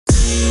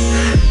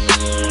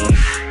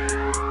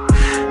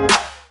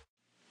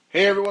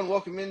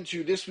welcome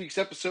into this week's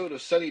episode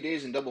of Sunny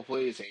Days and Double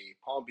Plays, a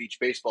Palm Beach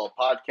baseball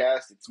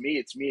podcast.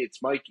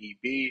 It's Mikey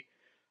B.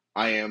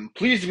 I am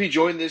pleased to be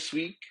joined this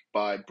week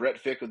by Brett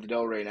Fick of the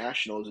Delray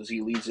Nationals as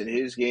he leads in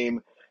his game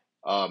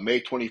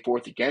May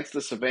 24th against the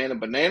Savannah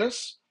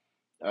Bananas.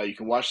 You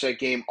can watch that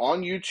game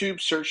on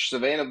YouTube. Search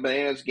Savannah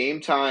Bananas.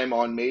 Game time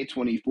on May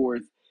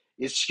 24th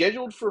is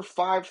scheduled for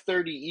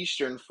 5:30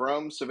 Eastern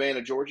from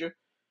Savannah, Georgia.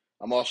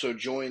 I'm also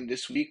joined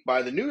this week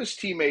by the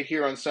newest teammate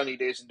here on Sunny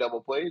Days and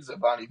Double Plays,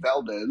 Ivani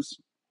Valdez.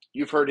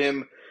 You've heard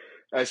him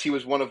as he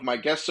was one of my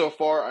guests so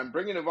far. I'm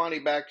bringing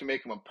Ivani back to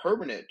make him a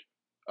permanent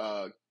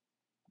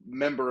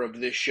member of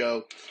this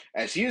show,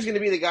 as he is going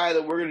to be the guy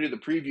that we're going to do the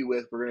preview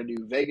with. We're going to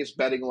do Vegas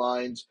betting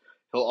lines.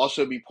 He'll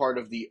also be part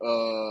of the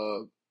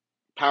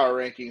power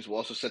rankings. We'll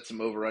also set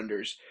some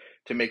over-unders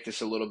to make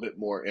this a little bit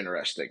more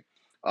interesting.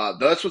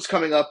 That's what's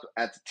coming up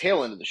at the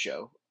tail end of the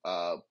show.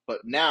 But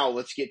now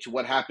let's get to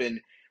what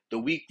happened the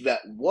week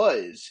that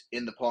was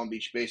in the Palm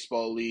Beach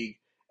Baseball League,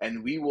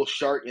 and we will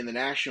start in the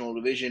National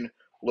Division.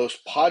 Los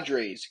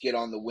Padres get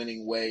on the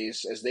winning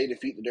ways as they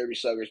defeat the Derby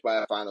Sluggers by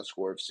a final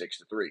score of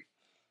 6-3.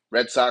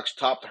 Red Sox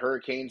top the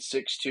Hurricanes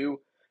 6-2.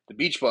 The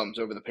Beach Bums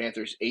over the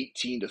Panthers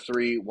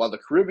 18-3, while the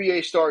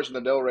Caribbean Stars and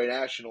the Delray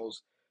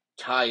Nationals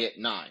tie at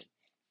 9.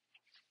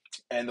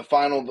 And the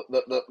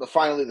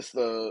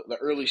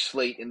early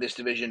slate in this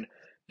division,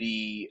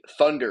 the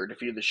Thunder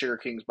defeated the Sugar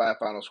Kings by a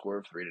final score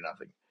of 3-0.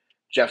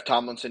 Jeff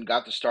Tomlinson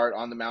got the start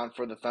on the mound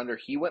for the Thunder.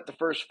 He went the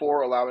first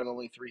 4, allowing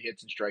only 3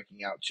 hits and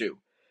striking out 2.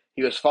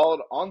 He was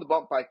followed on the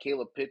bump by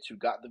Caleb Pitts, who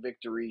got the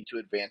victory to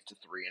advance to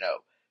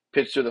 3-0.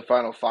 Pitts threw the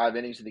final 5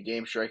 innings of the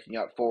game, striking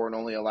out 4 and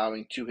only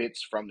allowing 2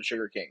 hits from the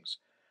Sugar Kings.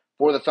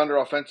 For the Thunder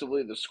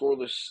offensively, the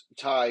scoreless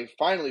tie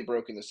finally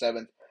broke in the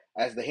 7th,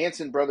 as the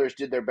Hanson brothers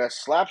did their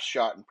best slap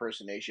shot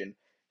impersonation,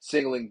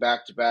 singling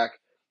back-to-back.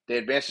 They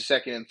advanced to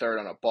second and third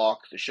on a balk.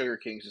 The Sugar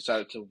Kings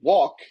decided to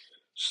walk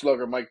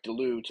slugger Mike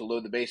DeLue to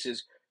load the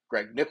bases.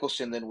 Greg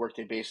Nicholson then worked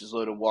a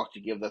bases-loaded walk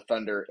to give the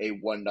Thunder a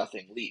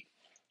 1-0 lead.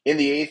 In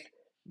the 8th,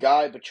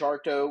 Guy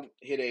Bacharto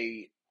hit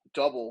a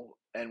double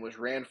and was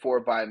ran for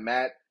by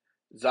Matt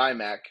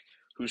Zymak,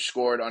 who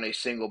scored on a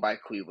single by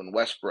Cleveland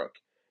Westbrook.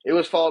 It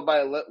was followed by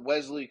a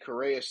Wesley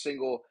Correa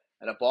single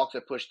and a balk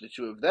that pushed the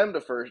two of them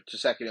to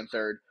second and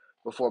third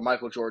before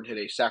Michael Jordan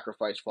hit a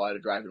sacrifice fly to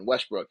drive in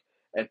Westbrook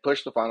and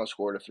pushed the final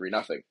score to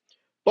 3-0.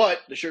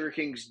 But the Sugar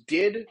Kings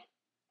did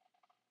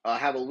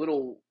have a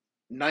little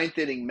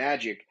ninth-inning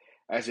magic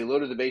as they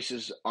loaded the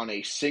bases on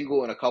a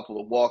single and a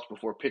couple of walks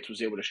before Pitts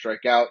was able to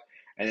strike out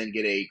and then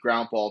get a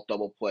ground ball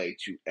double play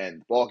to end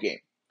the ball game.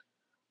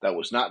 That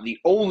was not the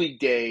only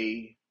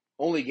game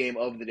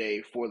of the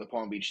day for the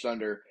Palm Beach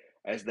Thunder,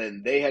 as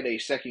then they had a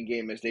second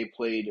game as they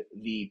played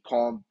the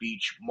Palm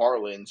Beach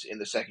Marlins in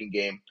the second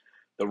game.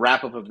 The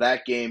wrap-up of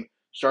that game,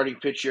 starting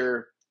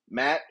pitcher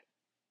Matt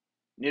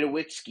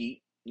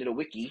Nitowicki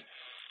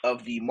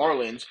of the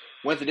Marlins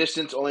went the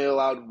distance, only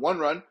allowed 1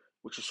 run,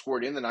 which was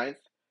scored in the 9th.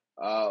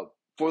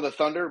 For the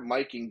Thunder,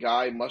 Mike and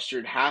Guy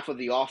mustered half of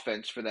the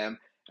offense for them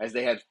as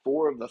they had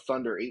 4 of the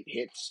Thunder 8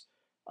 hits.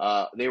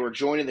 They were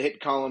joined in the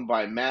hit column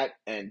by Matt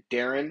and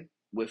Darren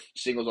with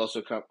singles,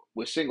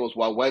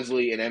 while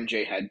Wesley and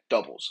MJ had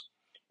doubles.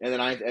 In the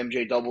 9th,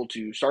 MJ doubled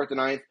to start the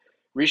 9th,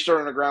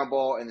 restarted on a ground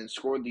ball, and then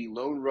scored the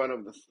lone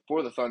run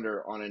for the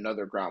Thunder on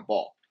another ground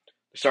ball.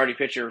 The starting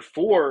pitcher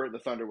for the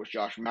Thunder was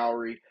Josh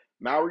Mowry.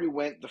 Mowry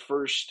went the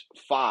first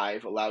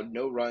 5, allowed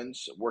no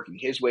runs, working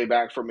his way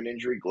back from an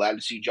injury. Glad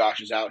to see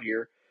Josh is out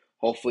here.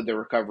 Hopefully the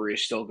recovery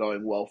is still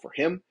going well for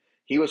him.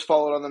 He was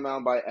followed on the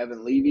mound by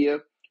Evan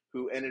Levia,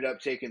 who ended up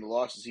taking the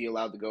loss as he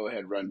allowed the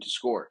go-ahead run to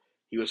score.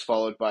 He was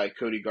followed by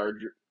Cody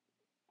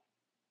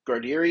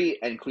Gardieri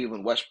and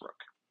Cleveland Westbrook.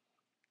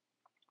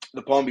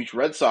 The Palm Beach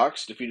Red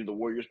Sox defeated the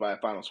Warriors by a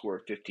final score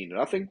of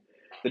 15-0.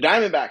 The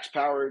Diamondbacks,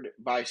 powered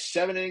by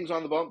 7 innings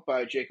on the bump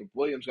by Jacob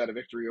Williams, got a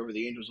victory over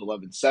the Angels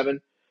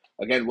 11-7.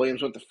 Again,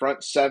 Williams went the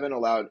front 7,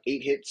 allowed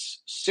 8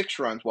 hits, 6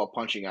 runs while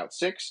punching out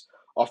 6.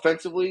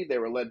 Offensively, they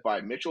were led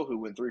by Mitchell, who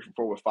went 3 for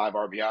 4 with 5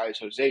 RBIs,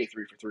 Jose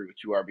 3 for 3 with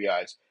 2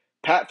 RBIs,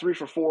 Pat 3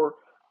 for 4,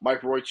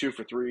 Mike Roy 2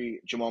 for 3,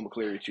 Jamal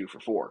McCleary 2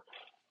 for 4.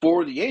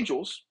 For the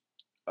Angels,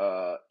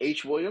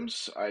 H.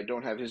 Williams, I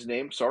don't have his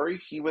name, sorry.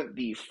 He went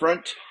the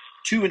front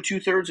 2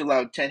 2/3,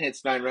 allowed 10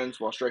 hits, 9 runs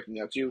while striking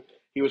out 2.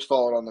 He was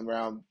followed on the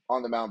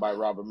mound by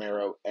Rob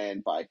Romero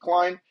and by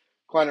Klein.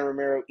 Klein and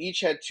Romero each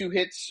had 2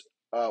 hits,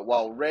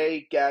 while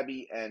Ray,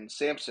 Gabby, and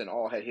Sampson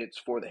all had hits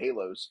for the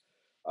Halos.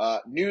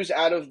 News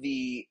out of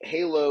the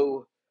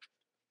Halo,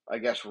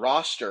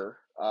 roster.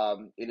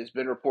 It has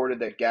been reported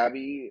that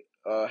Gabby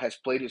has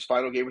played his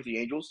final game with the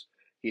Angels.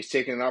 He's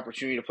taken an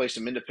opportunity to play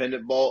some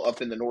independent ball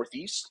up in the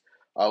Northeast.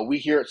 We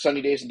here at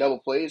Sunny Days and Double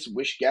Plays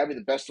wish Gabby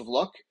the best of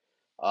luck.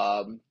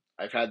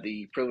 I've had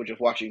the privilege of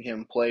watching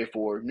him play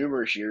for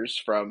numerous years,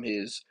 from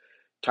his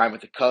time with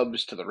the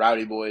Cubs to the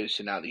Rowdy Boys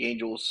to now the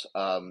Angels.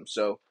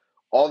 So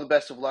all the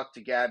best of luck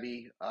to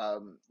Gabby.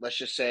 Let's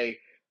just say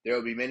there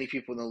will be many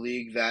people in the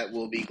league that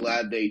will be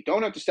glad they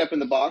don't have to step in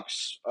the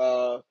box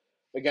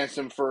against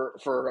him for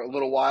a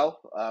little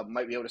while.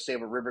 Might be able to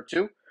save a rib or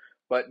two.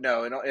 But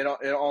no,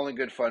 in all in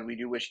good fun. We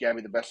do wish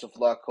Gabby the best of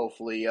luck.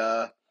 Hopefully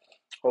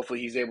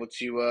he's able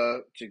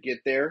to get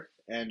there,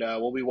 and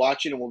we'll be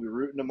watching and we'll be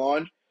rooting him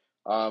on.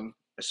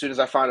 As soon as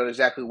I find out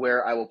exactly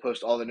where, I will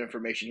post all that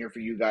information here for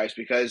you guys,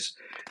 because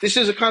this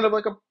is a kind of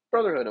like a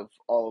brotherhood of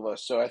all of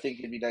us. So I think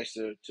it'd be nice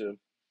to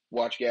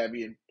watch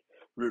Gabby and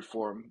root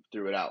for him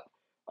through it out.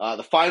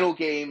 The final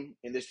game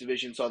in this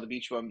division saw the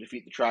Beach Bum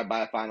defeat the Tribe by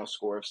a final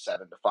score of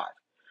 7-5.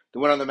 The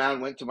win on the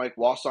mound went to Mike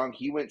Wasong.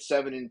 He went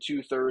 7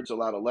 2/3,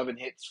 allowed 11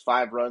 hits,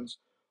 5 runs,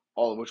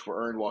 all of which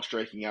were earned while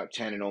striking out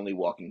 10 and only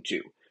walking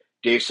 2.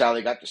 Dave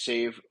Sally got the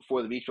save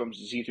for the Beach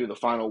Bums as he threw the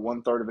final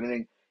 1/3 of an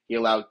inning. He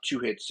allowed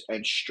 2 hits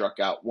and struck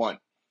out 1.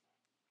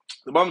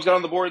 The Bums got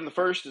on the board in the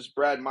first as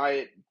Brad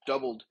Myatt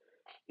doubled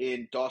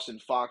in Dawson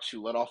Fox,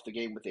 who led off the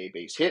game with a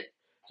base hit.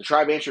 The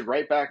Tribe answered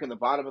right back in the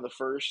bottom of the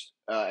first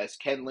as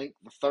Ken Link,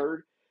 the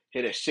third,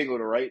 hit a single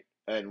to right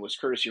and was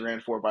courtesy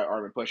ran for by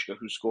Armin Pushka,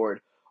 who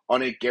scored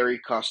on a Gary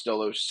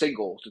Costello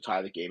single to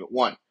tie the game at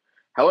 1.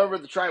 However,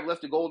 the Tribe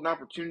left a golden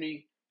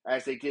opportunity,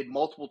 as they did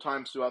multiple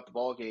times throughout the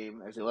ball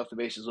game, as they left the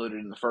bases loaded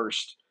in the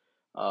first.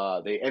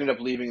 They ended up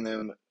leaving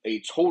them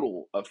a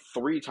total of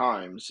 3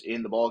 times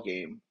in the ball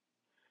game.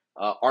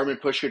 Armin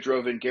Pushka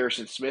drove in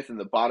Garrison Smith in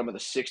the bottom of the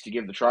 6th to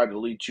give the Tribe the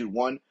lead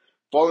 2-1.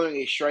 Following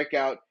a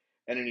strikeout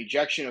and an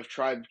ejection of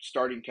Tribe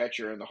starting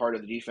catcher in the heart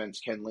of the defense,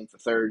 Ken Link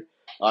III,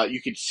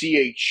 you could see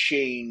a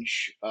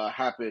change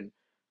happen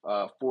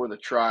for the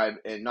Tribe,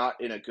 and not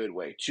in a good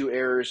way. 2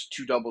 errors,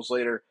 2 doubles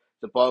later,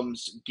 the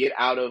Bums get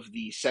out of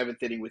the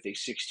 7th inning with a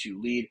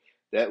 6-2 lead.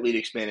 That lead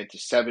expanded to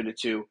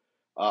 7-2.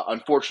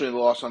 Unfortunately,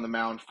 the loss on the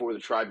mound for the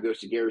Tribe goes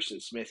to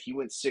Garrison Smith. He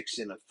went 6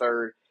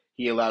 1/3.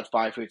 He allowed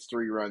 5 hits,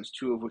 3 runs,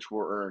 2 of which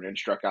were earned, and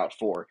struck out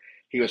 4.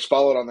 He was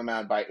followed on the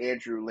mound by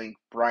Andrew Link,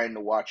 Brian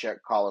Nowacek,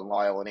 Colin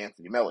Lyle, and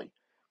Anthony Melly.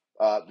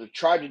 The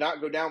Tribe did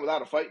not go down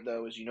without a fight,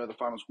 though. As you know, the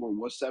final score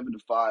was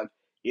 7-5.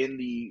 In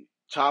the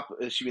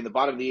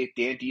bottom of the 8th,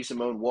 Dan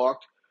DeSimone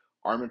walked.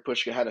 Armin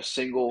Pushka had a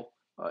single.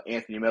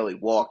 Anthony Melly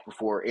walked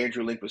before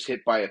Andrew Link was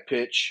hit by a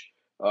pitch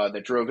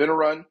that drove in a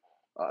run.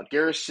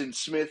 Garrison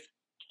Smith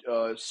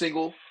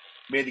single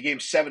made the game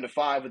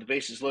 7-5 with the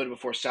bases loaded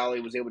before Sally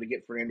was able to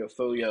get Fernando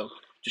Folio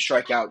to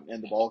strike out and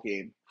end the ball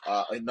game.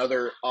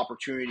 Another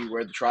opportunity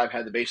where the Tribe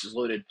had the bases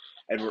loaded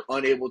and were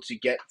unable to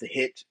get the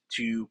hit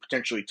to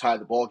potentially tie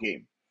the ball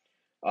game.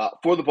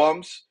 For the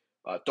Bums,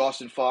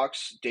 Dawson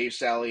Fox, Dave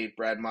Sally,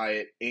 Brad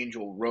Myatt,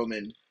 Angel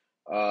Roman,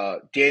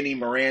 Danny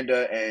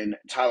Miranda, and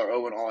Tyler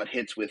Owen all had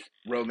hits, with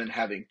Roman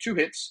having 2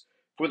 hits.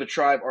 For the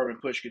Tribe, Armin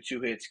Pushka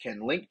 2 hits,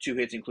 Ken Link 2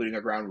 hits, including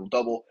a ground rule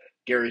double.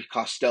 Gary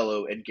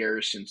Costello and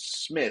Garrison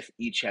Smith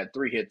each had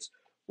 3 hits,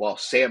 while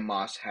Sam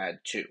Moss had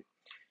 2.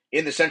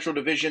 In the Central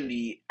Division,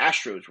 the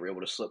Astros were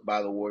able to slip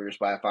by the Warriors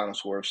by a final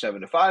score of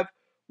 7-5,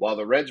 while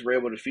the Reds were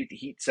able to defeat the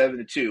Heat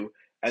 7-2,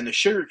 and the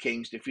Sugar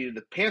Kings defeated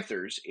the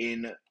Panthers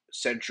in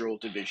Central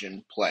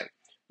Division play.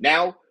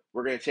 Now,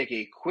 we're going to take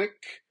a quick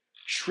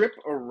trip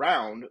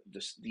around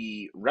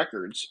the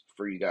records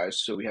for you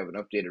guys, so we have an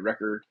updated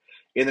record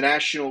in the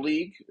National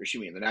League,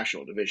 in the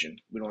National Division.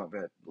 We don't have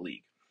the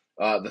league.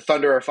 The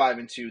Thunder are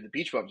 5-2. The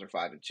Beach Bums are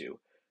 5-2.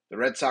 The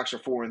Red Sox are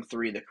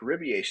 4-3. The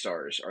Caribbean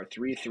Stars are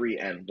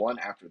 3-3-1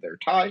 after their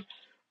tie.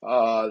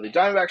 The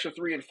Diamondbacks are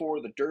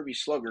 3-4. The Derby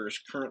Sluggers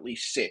currently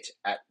sit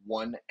at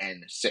 1-6.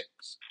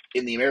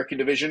 In the American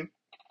Division,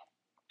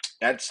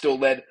 that's still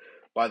led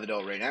by the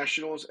Delray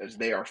Nationals, as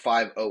they are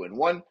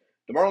 5-0-1.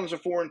 The Marlins are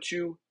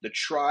 4-2. The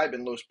Tribe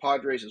and Los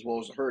Padres, as well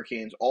as the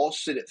Hurricanes, all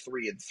sit at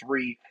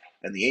 3-3,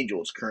 and the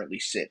Angels currently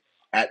sit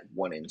at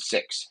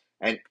 1-6.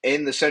 And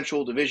in the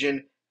Central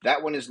Division,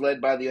 that one is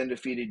led by the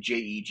undefeated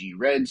JEG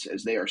Reds,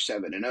 as they are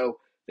 7-0.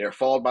 They are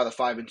followed by the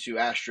 5-2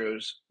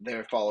 Astros. They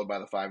are followed by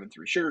the 5-3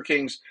 Sugar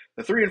Kings,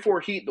 the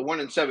 3-4 Heat, the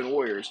 1-7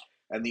 Warriors,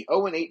 and the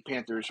 0-8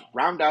 Panthers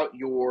round out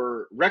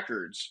your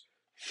records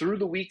through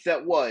the week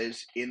that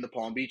was in the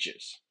Palm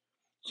Beaches.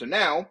 So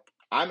now,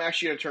 I'm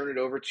actually going to turn it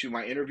over to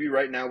my interview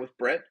right now with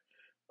Brett.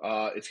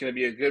 It's going to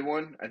be a good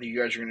one. I think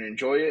you guys are going to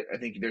enjoy it. I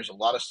think there's a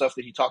lot of stuff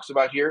that he talks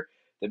about here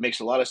that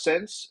makes a lot of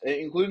sense,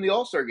 including the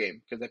All-Star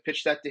game, because I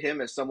pitched that to him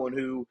as someone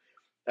who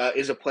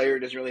is a player,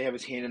 doesn't really have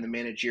his hand in the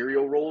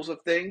managerial roles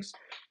of things.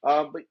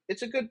 But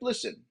it's a good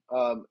listen.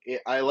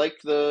 I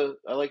like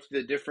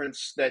the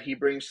difference that he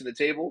brings to the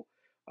table.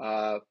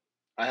 I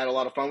had a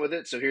lot of fun with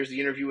it. So here's the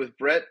interview with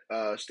Brett.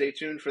 Stay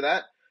tuned for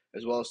that,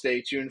 as well as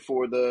stay tuned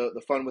for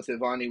the fun with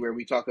Ivani, where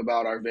we talk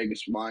about our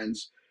Vegas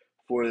lines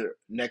for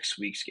next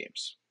week's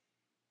games.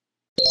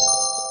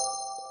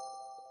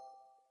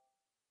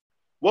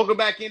 Welcome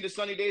back into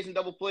Sunny Days and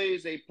Double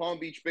Plays, a Palm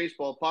Beach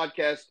baseball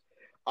podcast.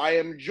 I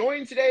am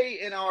joined today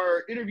in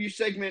our interview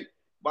segment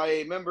by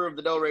a member of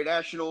the Delray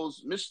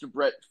Nationals, Mr.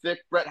 Brett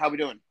Fick. Brett, how we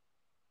doing?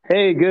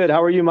 Hey, good.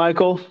 How are you,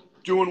 Michael?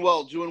 Doing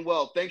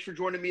well. Thanks for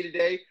joining me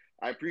today.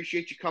 I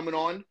appreciate you coming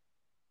on.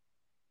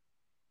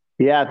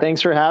 Yeah,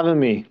 thanks for having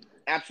me.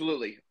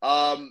 Absolutely.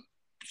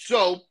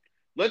 So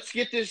let's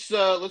get this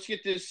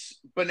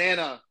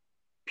banana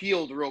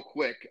peeled real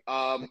quick.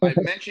 I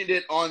mentioned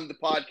it on the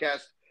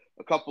podcast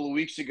a couple of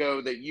weeks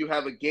ago that you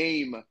have a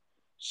game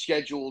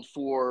scheduled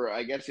for,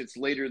 I guess it's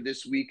later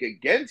this week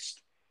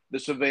against the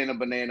Savannah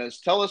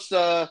Bananas. Tell us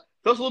a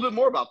little bit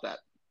more about that.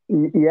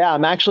 Yeah,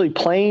 I'm actually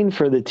playing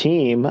for the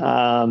team.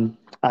 I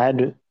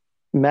had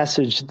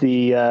messaged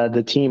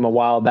the team a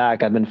while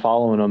back. I've been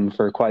following them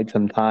for quite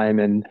some time,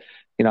 and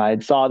I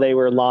saw they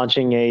were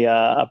launching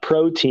a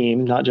pro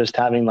team, not just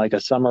having like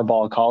a summer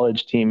ball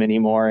college team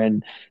anymore.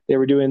 And they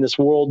were doing this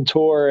world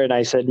tour, and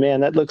I said,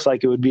 "Man, that looks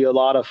like it would be a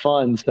lot of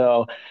fun."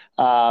 So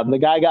the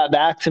guy got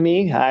back to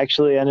me. I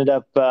actually ended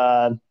up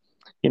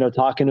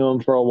talking to him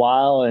for a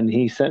while, and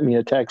he sent me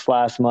a text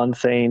last month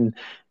saying,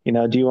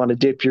 do you want to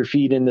dip your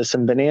feet into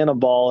some banana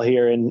ball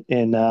here in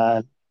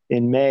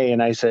May?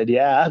 And I said,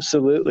 yeah,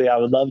 absolutely. I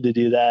would love to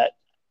do that.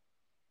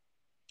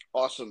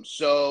 Awesome.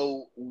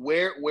 So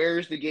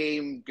where's the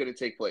game going to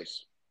take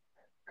place?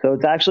 So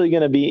it's actually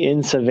going to be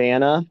in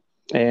Savannah,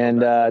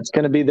 and Okay. it's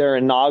going to be their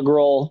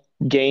inaugural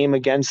game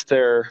against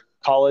their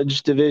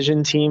college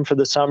division team for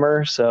the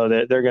summer. So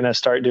they're going to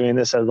start doing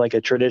this as like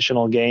a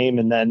traditional game,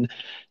 and then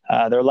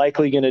they're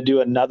likely going to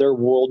do another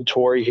world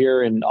tour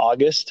here in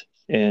August,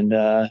 and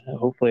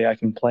hopefully I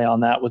can play on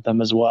that with them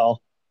as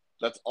well.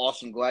 That's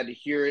awesome. Glad to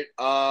hear it.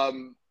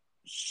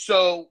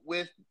 So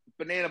with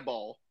Banana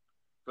Ball,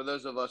 for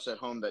those of us at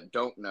home that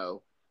don't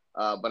know,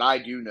 but I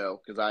do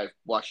know because I've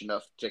watched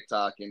enough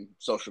TikTok and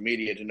social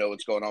media to know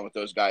what's going on with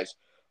those guys.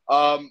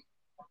 Um,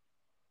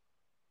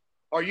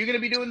 are you going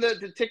to be doing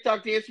the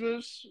TikTok dance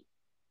moves?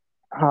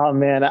 Oh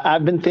man,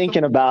 I've been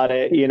thinking about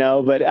it,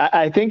 but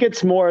I think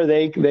it's more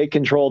they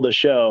control the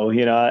show.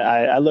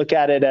 I look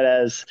at it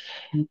as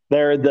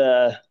they're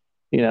the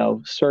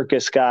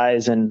circus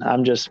guys, and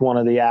I'm just one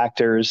of the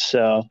actors.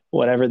 So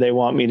whatever they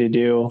want me to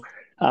do.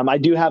 I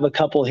do have a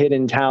couple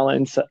hidden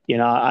talents.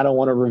 I don't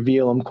want to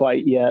reveal them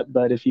quite yet,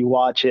 but if you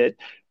watch it,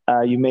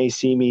 you may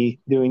see me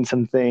doing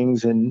some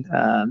things and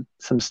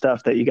some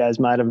stuff that you guys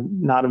might have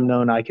not have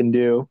known I can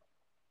do.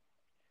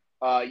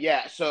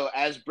 Yeah, so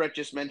as Brett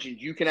just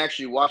mentioned, you can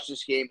actually watch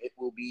this game. It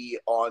will be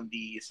on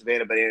the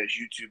Savannah Bananas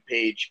YouTube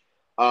page.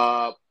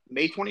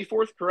 May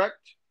 24th, correct?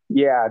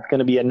 Yeah, it's going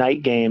to be a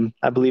night game.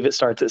 I believe it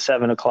starts at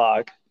 7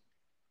 o'clock.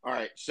 All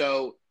right,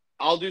 so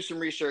I'll do some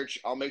research.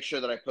 I'll make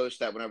sure that I post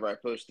that whenever I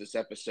post this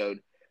episode,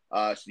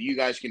 so you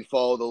guys can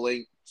follow the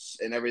links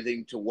and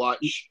everything to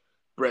watch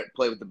Brett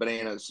play with the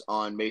Bananas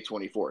on May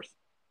 24th.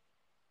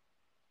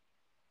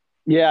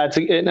 Yeah,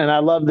 and I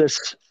love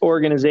this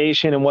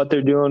organization and what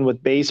they're doing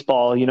with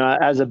baseball.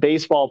 As a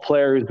baseball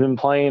player who's been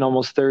playing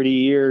almost 30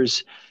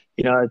 years,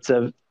 it's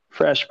a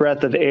fresh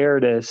breath of air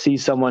to see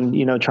someone,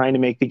 trying to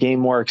make the game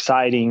more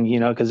exciting,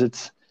 because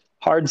it's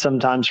hard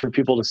sometimes for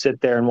people to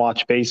sit there and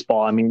watch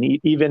baseball. I mean,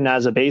 even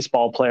as a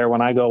baseball player,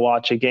 when I go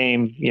watch a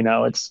game,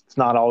 it's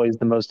not always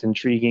the most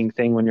intriguing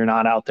thing when you're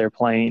not out there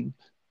playing.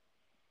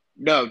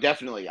 No,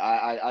 definitely.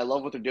 I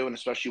love what they're doing,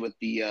 especially with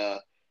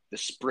the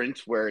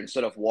sprint, where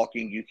instead of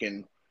walking, you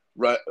can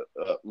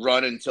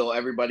run until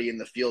everybody in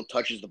the field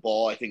touches the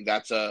ball. I think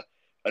that's a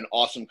an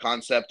awesome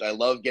concept. I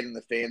love getting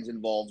the fans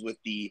involved with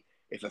the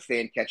if a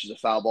fan catches a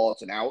foul ball,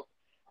 it's an out.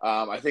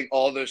 I think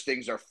all those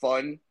things are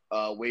fun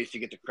ways to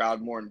get the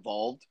crowd more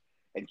involved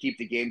and keep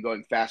the game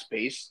going fast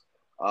paced,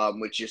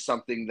 which is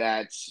something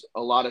that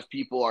a lot of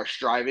people are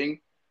striving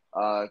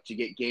to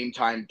get game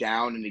time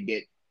down and to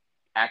get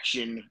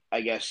action,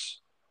 I guess,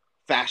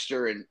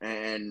 faster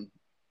and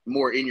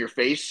more in your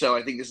face. So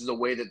I think this is a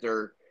way that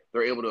they're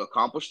able to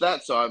accomplish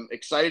that. So I'm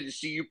excited to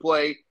see you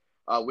play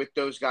with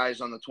those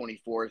guys on the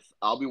 24th.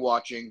 I'll be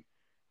watching.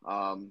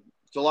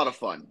 It's a lot of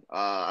fun.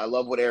 I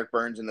love what Eric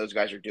Burns and those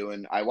guys are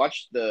doing. I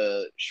watched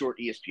the short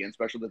ESPN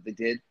special that they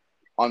did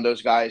on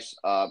those guys.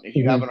 If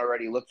you Mhm. haven't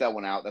already looked that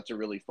one out, that's a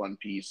really fun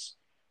piece.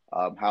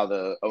 How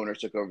the owners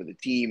took over the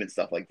team and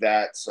stuff like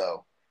that.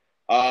 So,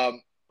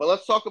 but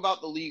let's talk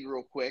about the league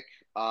real quick.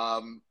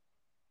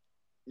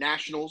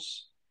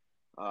 Nationals,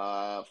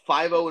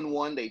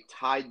 5-0-1. They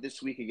tied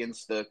this week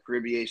against the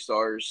Caribbean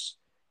Stars,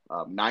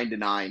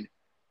 9-9.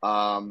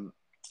 Um,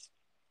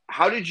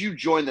 how did you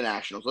join the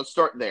Nationals? Let's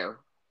start there.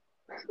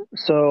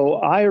 So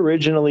I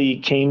originally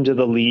came to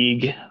the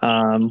league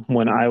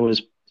when I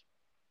was,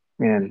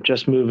 man,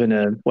 just moving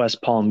to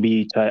West Palm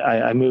Beach.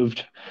 I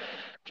moved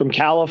from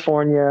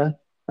California.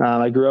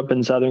 I grew up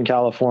in Southern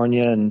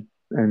California and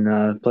in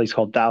a place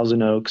called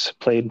Thousand Oaks.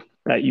 Played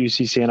at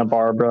UC Santa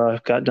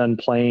Barbara. Got done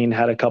playing.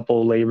 Had a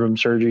couple labrum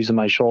surgeries in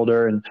my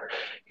shoulder, and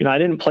I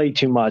didn't play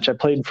too much. I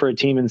played for a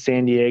team in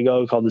San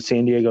Diego called the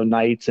San Diego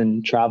Knights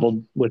and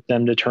traveled with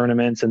them to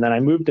tournaments. And then I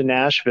moved to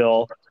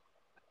Nashville.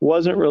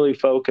 Wasn't really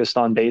focused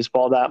on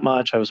baseball that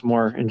much. I was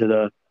more into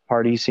the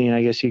party scene,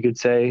 I guess you could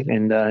say,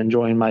 and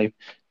enjoying my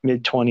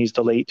mid 20s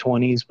to late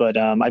 20s. But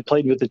I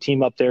played with a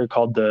team up there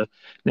called the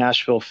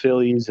Nashville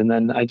Phillies. And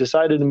then I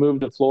decided to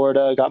move to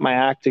Florida, got my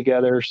act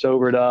together,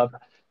 sobered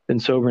up. Been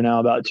sober now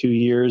about 2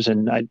 years.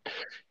 And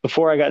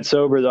before I got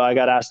sober, though, I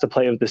got asked to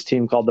play with this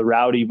team called the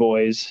Rowdy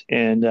Boys.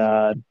 And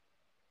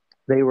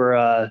they were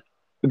a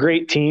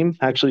great team.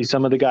 Actually,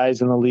 some of the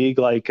guys in the league,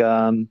 like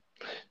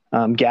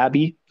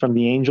Gabby from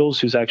the Angels,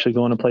 who's actually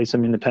going to play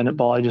some independent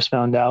ball, I just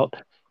found out.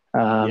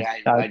 Yeah,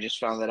 I, I just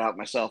found that out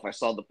myself. I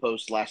saw the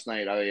post last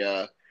night.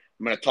 I'm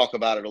going to talk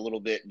about it a little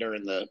bit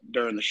during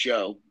the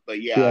show.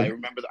 But yeah, yeah,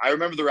 I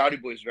remember the Rowdy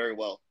Boys very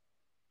well.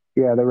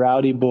 yeah, the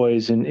Rowdy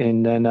Boys, and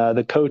then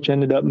the coach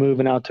ended up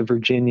moving out to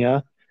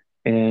Virginia,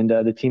 and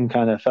the team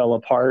kind of fell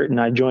apart, and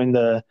I joined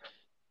the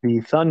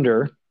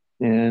Thunder,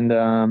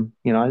 and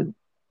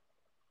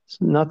it's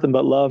nothing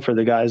but love for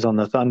the guys on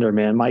the Thunder,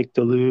 man. Mike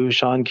DeLue,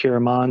 Sean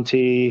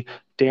Kiramonte,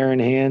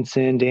 Darren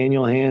Hanson,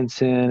 Daniel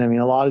Hanson. I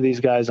mean, a lot of these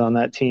guys on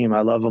that team,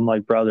 I love them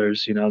like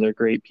brothers. They're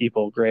great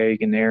people,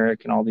 Greg and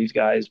Eric and all these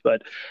guys.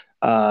 But,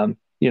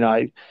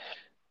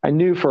 I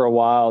knew for a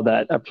while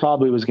that I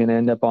probably was going to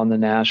end up on the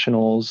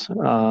Nationals.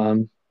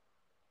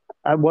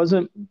 I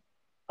wasn't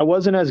I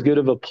wasn't as good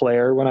of a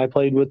player when I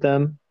played with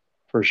them,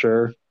 for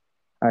sure.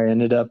 I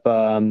ended up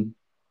having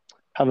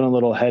a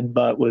little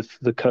headbutt with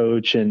the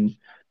coach, and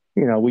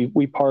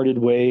we parted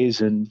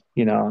ways, and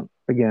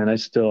again, I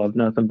still have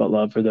nothing but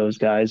love for those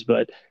guys.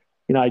 But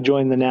I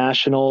joined the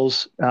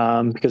Nationals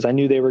because I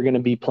knew they were going to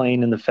be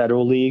playing in the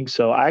Federal League,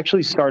 so I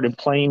actually started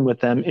playing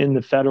with them in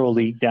the Federal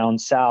League down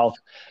south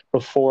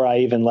before I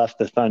even left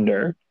the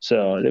Thunder.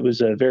 So it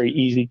was a very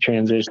easy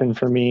transition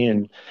for me.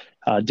 And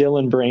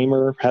Dylan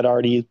Bramer had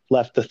already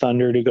left the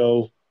Thunder to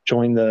go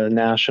join the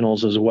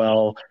Nationals as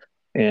well.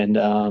 And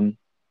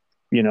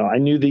I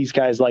knew these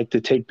guys like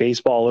to take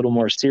baseball a little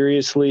more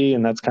seriously,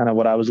 and that's kind of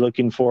what I was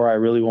looking for. I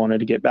really wanted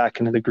to get back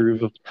into the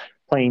groove of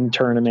playing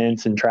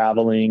tournaments and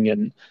traveling,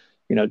 and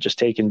just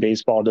taking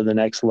baseball to the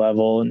next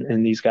level.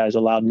 And these guys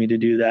allowed me to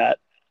do that.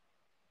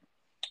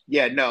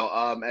 Yeah, no.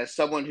 As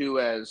someone who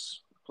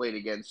has played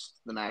against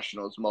the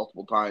Nationals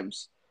multiple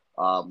times,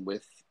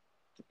 with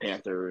the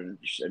Panther and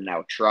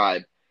now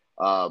Tribe,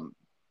 um,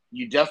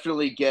 you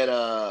definitely get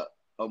a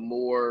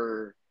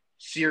more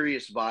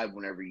serious vibe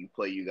whenever you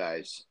play you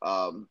guys.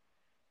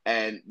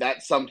 And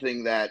that's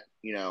something that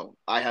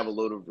I have a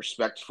load of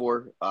respect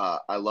for.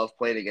 I love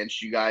playing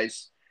against you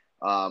guys.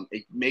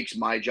 It makes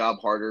my job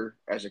harder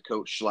as a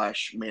coach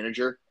slash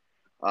manager.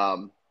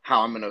 How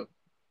I'm going to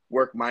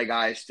work my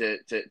guys to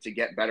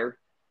get better.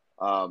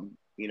 And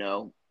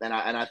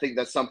I think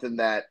that's something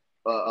that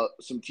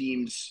some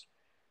teams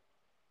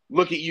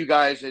look at you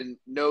guys and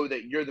know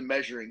that you're the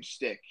measuring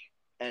stick,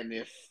 and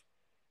if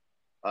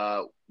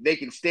they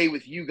can stay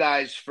with you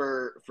guys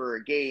for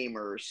a game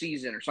or a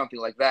season or something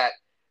like that,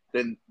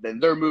 then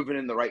they're moving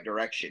in the right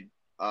direction.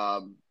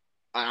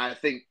 I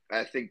think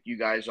you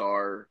guys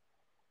are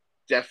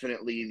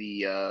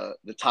definitely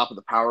the top of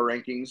the power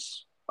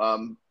rankings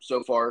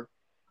so far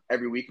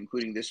every week,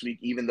 including this week.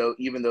 Even though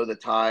the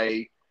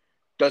tie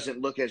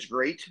doesn't look as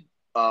great,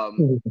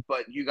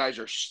 but you guys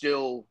are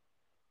still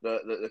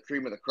the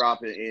cream of the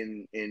crop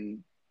in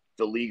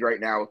the league right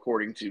now,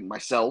 according to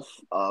myself.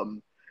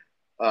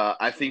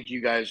 I think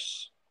you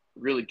guys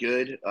really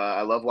good.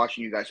 I love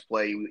watching you guys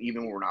play,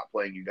 even when we're not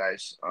playing you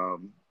guys.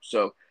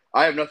 So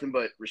I have nothing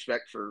but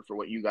respect for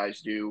what you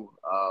guys do.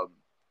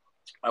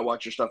 I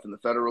watch your stuff in the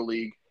Federal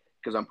League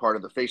because I'm part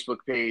of the Facebook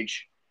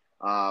page.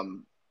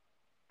 Um,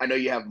 I know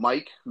you have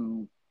Mike,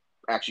 who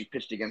actually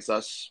pitched against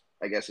us.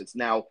 I guess it's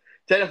now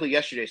technically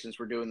yesterday, since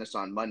we're doing this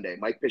on Monday.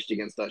 Mike pitched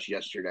against us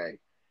yesterday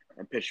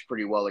and pitched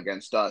pretty well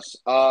against us.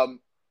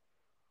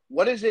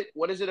 What is it?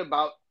 What is it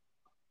about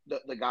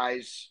the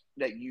guys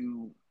that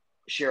you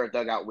share a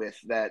dugout with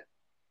that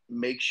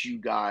makes you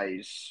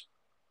guys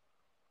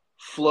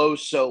flow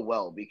so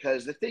well?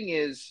 Because the thing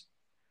is,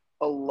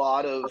 a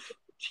lot of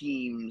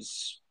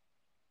teams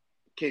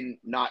can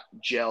not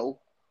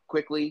gel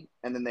quickly,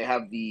 and then they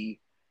have the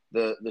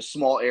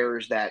small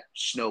errors that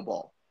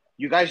snowball.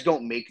 You guys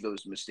don't make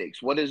those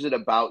mistakes. What is it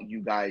about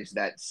you guys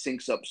that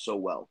syncs up so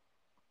well?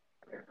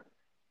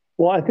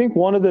 Well, I think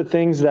one of the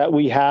things that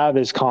we have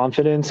is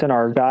confidence in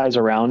our guys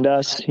around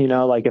us.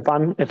 Like if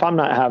I'm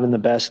not having the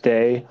best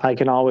day, I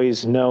can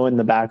always know in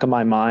the back of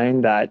my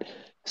mind that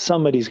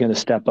somebody's going to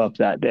step up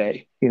that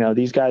day.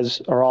 These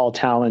guys are all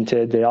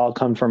talented. They all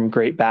come from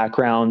great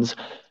backgrounds.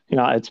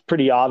 It's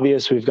pretty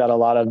obvious we've got a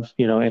lot of,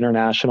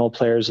 international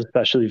players,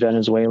 especially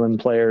Venezuelan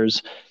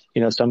players.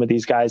 Some of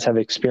these guys have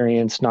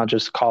experience, not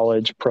just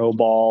college, pro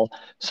ball.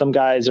 Some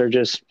guys are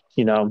just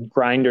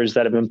grinders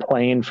that have been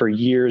playing for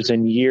years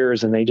and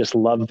years, and they just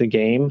love the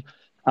game.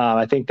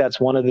 I think that's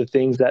one of the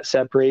things that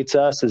separates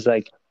us is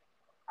like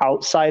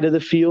outside of the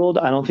field.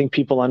 I don't think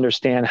people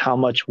understand how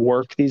much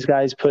work these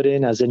guys put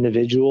in as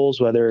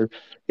individuals, whether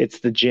it's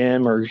the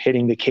gym or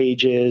hitting the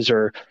cages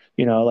or,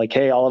 like,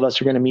 hey, all of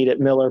us are going to meet at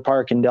Miller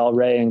Park in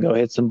Delray and go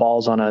hit some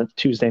balls on a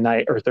Tuesday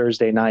night or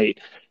Thursday night,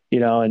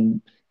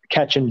 and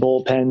catching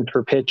bullpens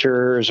for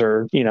pitchers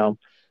or,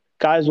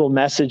 guys will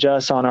message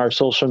us on our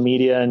social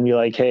media and be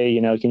like, hey,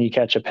 can you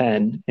catch a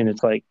pen? And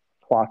it's like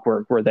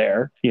clockwork. We're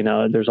there.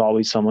 There's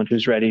always someone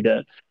who's ready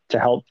to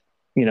help,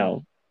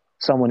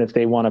 someone if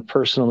they want to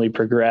personally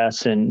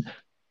progress. And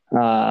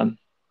um,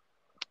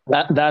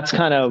 that's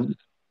kind of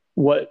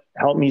what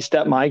helped me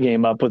step my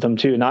game up with them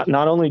too. Not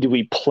only do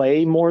we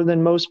play more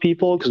than most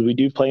people, because we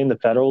do play in the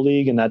federal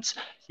league, and that's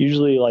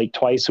usually like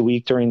twice a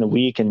week during the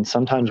week, and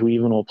sometimes we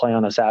even will play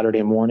on a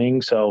Saturday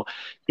morning. So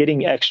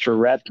getting extra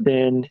reps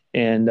in,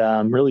 and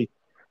really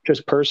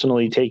just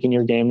personally taking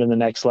your game to the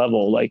next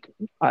level. Like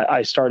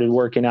I started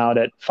working out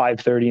at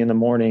 5:30 in the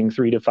morning,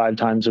 3 to 5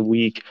 times a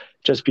week,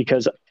 just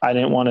because I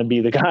didn't want to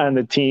be the guy on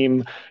the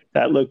team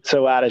that looked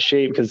so out of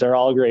shape, because they're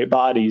all great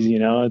bodies.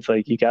 It's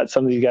like you got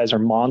some of these guys are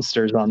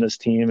monsters on this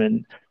team,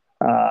 and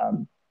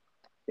um,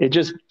 it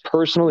just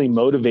personally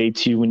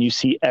motivates you when you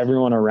see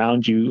everyone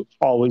around you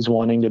always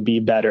wanting to be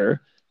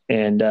better.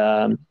 And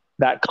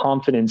that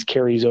confidence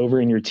carries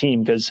over in your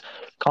team, because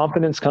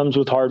confidence comes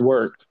with hard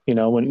work.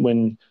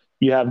 When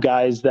you have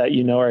guys that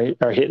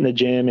are hitting the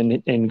gym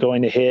and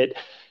going to hit,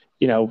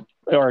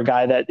 or a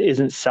guy that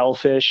isn't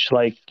selfish.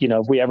 Like,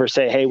 if we ever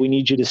say, hey, we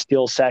need you to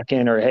steal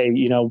second, or hey,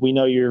 we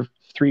know you're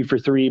 3 for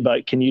 3,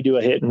 but can you do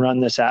a hit and run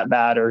this at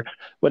bat, or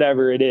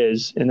whatever it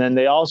is. And then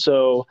they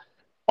also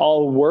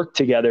all work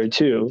together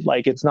too.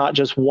 Like, it's not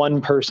just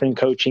one person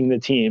coaching the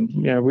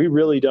team. We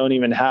really don't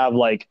even have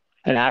like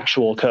an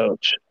actual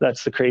coach.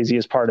 That's the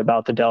craziest part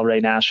about the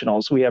Delray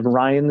Nationals. We have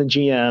Ryan, the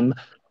GM,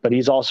 but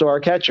he's also our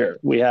catcher.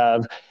 We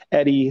have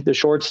Eddie, the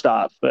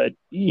shortstop, but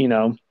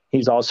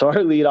he's also our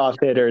leadoff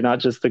hitter, not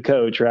just the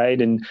coach,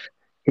 right? And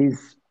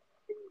he's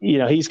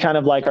he's kind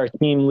of like our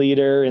team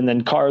leader. And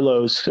then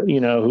Carlos,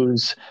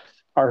 who's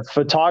our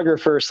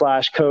photographer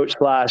slash coach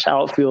slash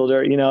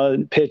outfielder,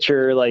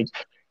 pitcher. Like,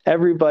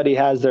 everybody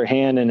has their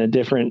hand in a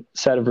different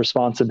set of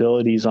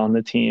responsibilities on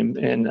the team.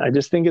 And I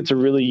just think it's a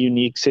really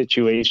unique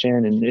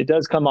situation. And it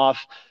does come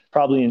off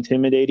probably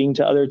intimidating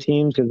to other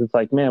teams, because it's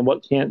like, man,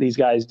 what can't these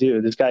guys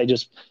do? This guy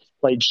just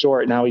played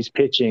short, now he's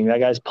pitching. That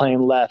guy's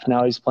playing left,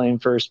 now he's playing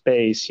first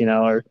base,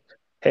 or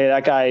hey,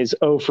 that guy is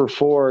 0 for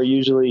 4.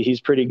 Usually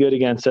he's pretty good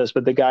against us,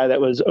 but the guy that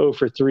was 0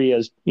 for 3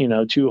 has,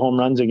 2 home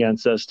runs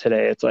against us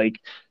today. It's like,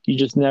 you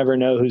just never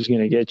know who's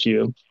going to get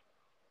you.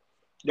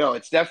 No,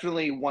 it's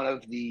definitely one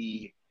of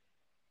the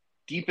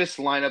deepest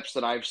lineups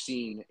that I've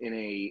seen in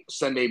a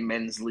Sunday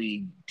men's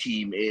league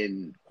team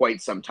in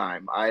quite some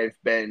time. I've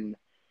been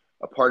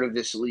a part of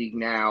this league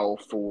now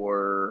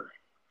for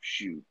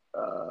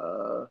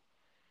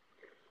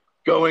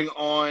going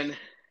on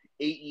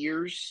 8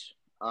 years.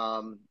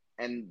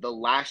 And the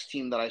last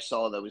team that I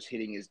saw that was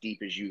hitting as deep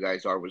as you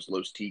guys are was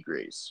Los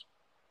Tigres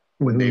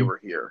when they were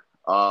here.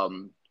 But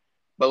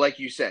like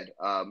you said,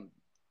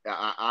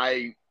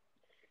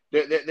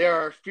 there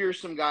are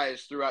fearsome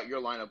guys throughout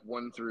your lineup,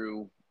 1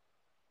 through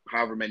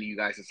however many you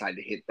guys decide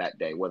to hit that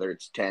day, whether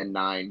it's 10,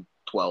 9,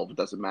 12, it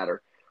doesn't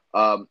matter.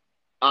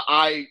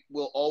 I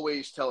will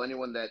always tell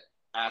anyone that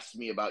asks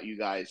me about you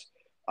guys,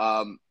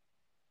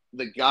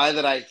 the guy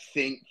that I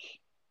think,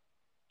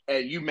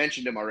 and you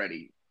mentioned him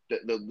already,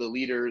 the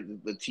leader,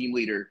 the team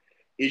leader,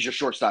 is your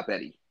shortstop,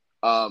 Eddie.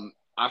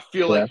 I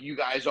feel Yeah. like you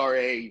guys are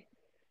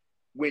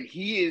when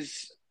he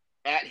is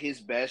at his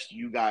best,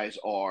 you guys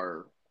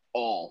are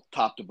all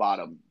top to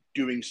bottom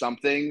doing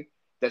something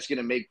that's going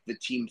to make the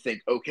team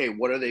think, okay,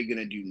 what are they going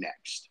to do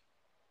next?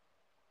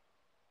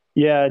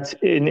 Yeah,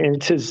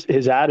 it's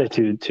his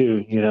attitude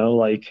too,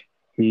 like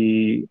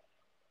he's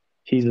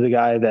the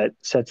guy that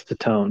sets the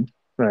tone,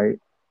 right?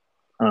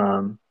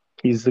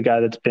 He's the guy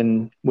that's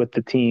been with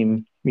the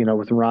team,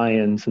 with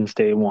Ryan since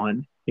day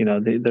one.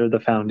 They're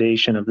the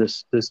foundation of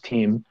this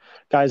team.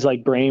 Guys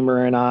like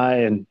Bramer and I,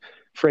 and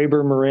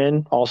Fraber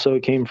Marin also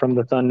came from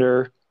the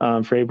Thunder.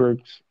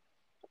 Fraber's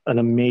an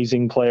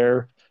amazing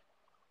player.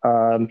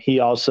 He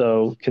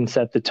also can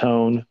set the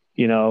tone.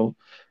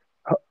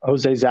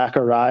 Jose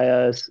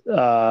Zacharias,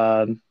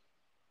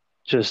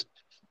 just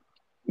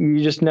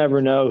you just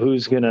never know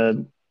who's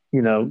gonna,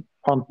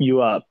 pump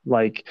you up.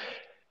 Like,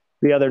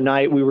 the other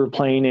night we were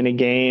playing in a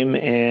game,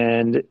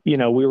 and we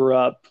were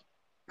up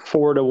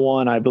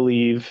 4-1, I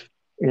believe,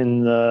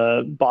 in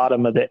the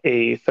bottom of the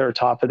eighth or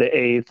top of the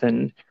eighth,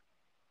 and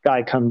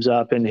guy comes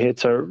up and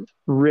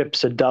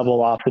rips a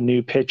double off a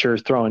new pitcher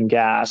throwing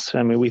gas.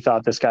 I mean, we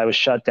thought this guy was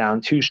shut down.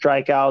 2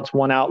 strikeouts,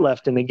 1 out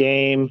left in the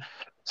game,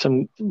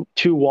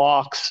 2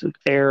 walks,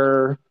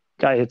 error.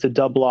 Guy hits a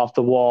double off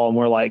the wall, and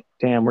we're like,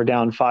 damn, we're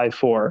down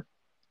 5-4.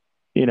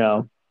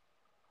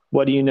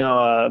 What do you know?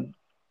 A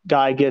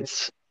guy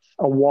gets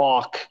a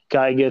walk,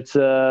 guy gets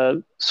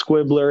a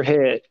squibbler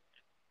hit,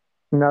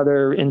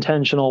 another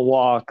intentional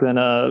walk, then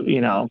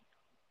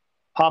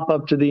pop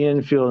up to the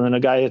infield, and then a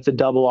guy hits a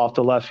double off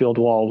the left field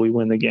wall. We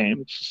win the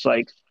game. It's just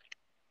like,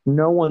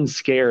 no one's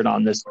scared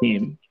on this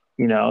team.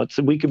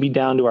 We could be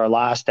down to our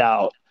last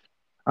out.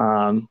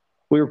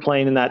 We were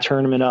playing in that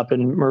tournament up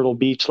in Myrtle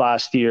Beach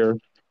last year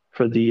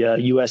for the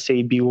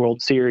USAB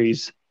World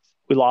Series.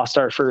 We lost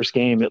our first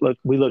game.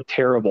 We looked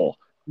terrible.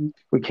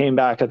 We came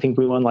back. I think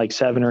we won like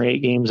 7 or 8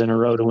 games in a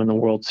row to win the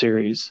World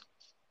Series.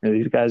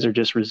 These guys are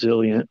just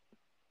resilient.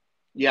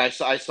 Yeah,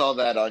 I saw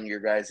that on your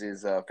guys'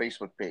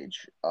 Facebook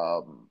page,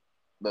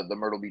 the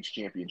Myrtle Beach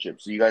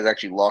Championship. So you guys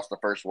actually lost the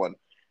first one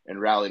and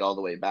rallied all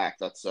the way back.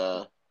 That's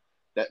a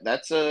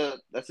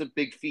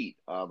big feat.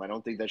 I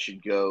don't think that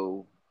should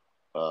go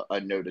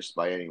unnoticed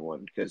by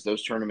anyone because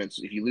those tournaments,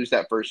 if you lose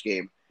that first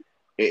game,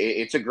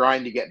 it's a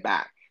grind to get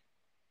back.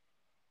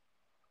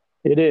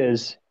 It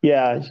is.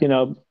 Yeah.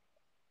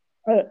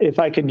 If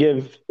I could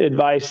give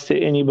advice to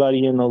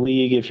anybody in the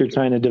league, if you're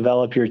trying to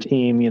develop your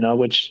team,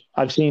 which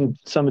I've seen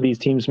some of these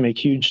teams make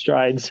huge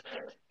strides,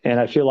 and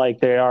I feel like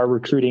they are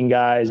recruiting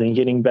guys and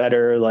getting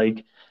better.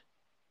 Like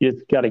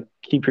you got to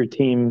keep your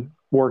team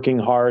working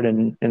hard,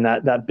 and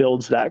that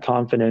builds that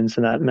confidence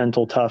and that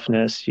mental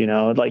toughness.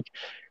 Like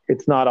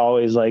it's not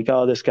always like,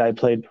 oh, this guy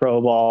played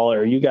pro ball,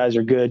 or you guys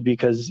are good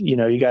because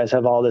you guys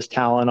have all this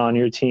talent on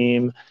your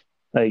team.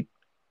 Like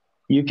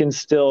you can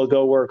still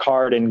go work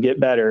hard and get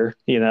better.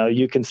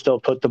 You can still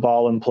put the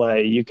ball in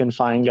play. You can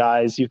find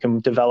guys. You can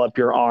develop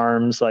your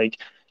arms. Like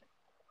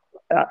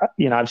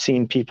I've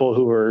seen people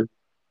who were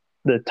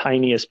the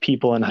tiniest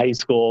people in high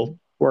school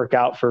work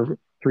out for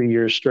 3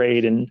 years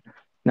straight, and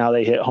now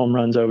they hit home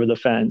runs over the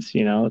fence.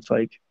 It's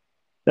like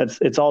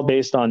it's all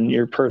based on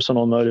your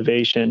personal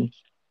motivation.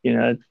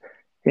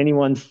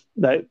 Anyone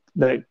that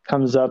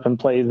comes up and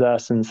plays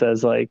us and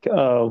says like,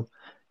 oh,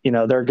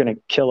 they're going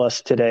to kill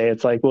us today.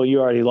 It's like, well, you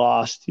already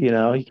lost. You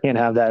can't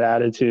have that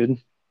attitude.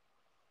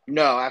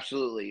 No,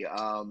 absolutely.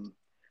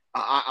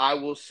 I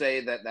will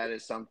say that that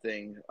is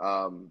something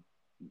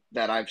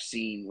that I've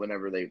seen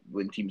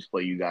when teams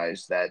play you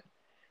guys that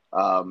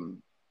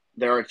um,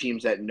 there are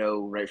teams that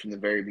know right from the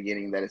very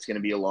beginning that it's going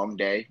to be a long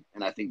day,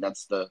 and I think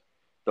that's the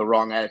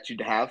wrong attitude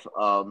to have.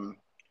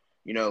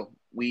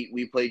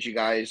 We played you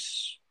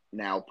guys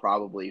now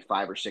probably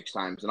 5 or 6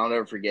 times, and I'll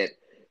never forget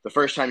the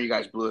first time you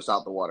guys blew us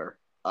out the water.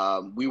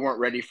 We weren't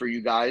ready for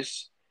you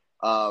guys.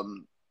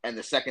 And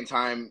the second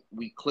time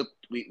we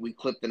clipped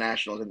the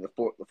Nationals, and the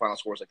final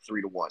score was like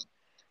 3-1.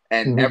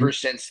 And Mm-hmm. ever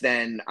since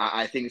then,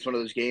 I think it's one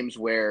of those games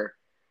where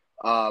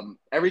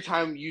every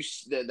time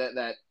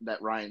that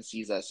Ryan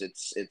sees us,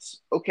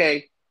 it's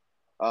okay.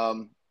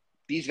 Um,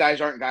 these guys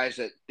aren't guys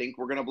that think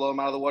we're gonna blow them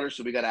out of the water,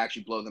 so we got to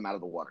actually blow them out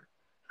of the water.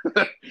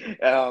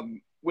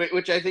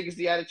 Which I think is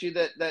the attitude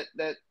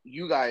that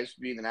you guys,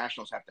 being the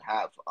Nationals, have to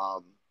have.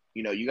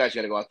 You guys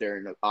got to go out there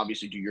and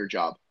obviously do your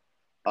job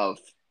of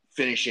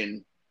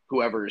finishing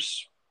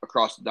whoever's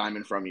across the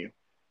diamond from you.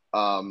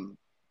 Um,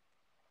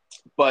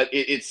 but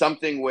it's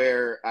something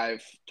where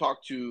I've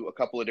talked to a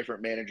couple of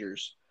different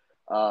managers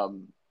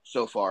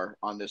so far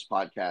on this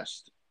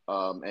podcast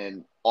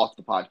and off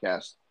the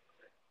podcast.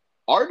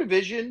 Our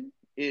division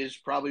is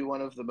probably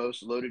one of the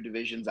most loaded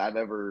divisions I've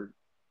ever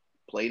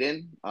played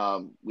in.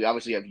 We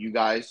obviously have you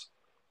guys.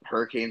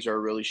 Hurricanes are a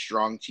really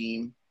strong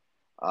team.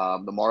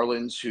 The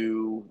Marlins,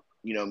 who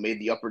made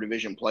the upper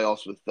division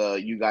playoffs with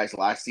you guys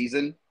last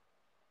season.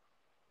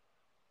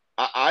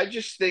 I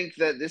just think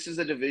that this is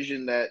a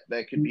division that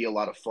could be a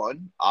lot of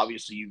fun.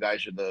 Obviously, you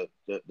guys are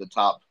the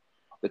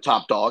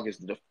top dog as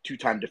the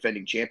 2-time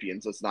defending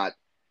champions. Let's not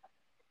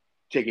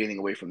take anything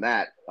away from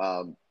that.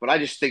 But I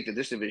just think that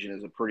this division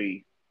is a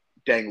pretty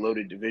dang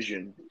loaded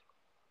division.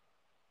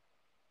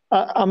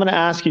 I'm going to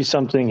ask you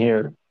something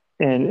here.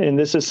 And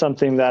this is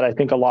something that I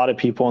think a lot of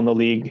people in the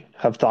league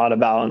have thought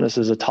about, and this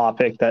is a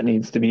topic that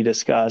needs to be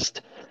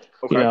discussed.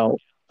 Okay.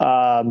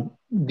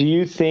 Do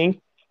you think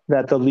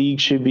that the league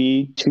should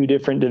be two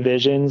different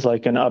divisions,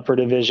 like an upper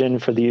division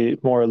for the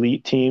more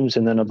elite teams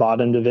and then a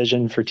bottom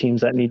division for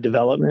teams that need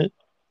development?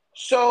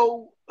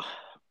 So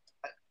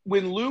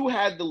when Lou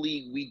had the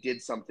league, we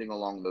did something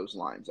along those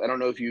lines. I don't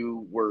know if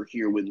you were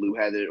here when Lou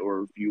had it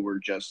or if you were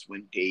just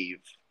when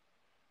Dave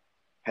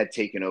had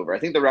taken over. I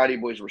think the Rowdy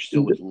Boys were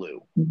still with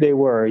Lou. They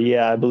were,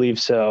 yeah, I believe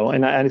so.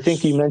 And I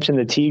think you mentioned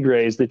the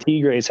Tigres. The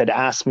Tigres had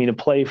asked me to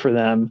play for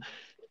them.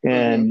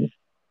 And Mm-hmm.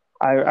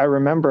 I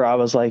remember I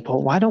was like,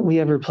 well, why don't we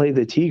ever play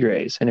the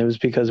Tigres? And it was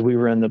because we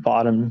were in the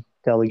bottom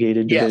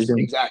delegated Yes, division.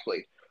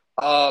 exactly.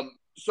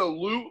 So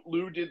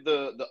Lou did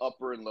the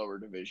upper and lower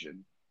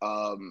division,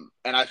 and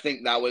I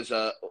think that was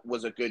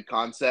a good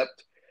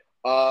concept.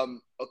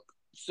 Um,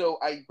 so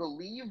I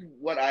believe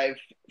what I've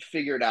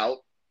figured out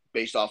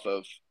based off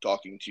of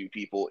talking to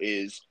people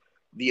is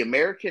the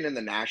American and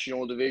the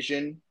National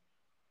division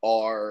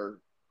are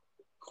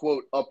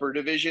quote upper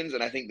divisions,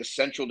 and I think the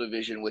Central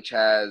division, which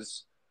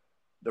has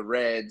the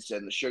Reds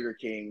and the Sugar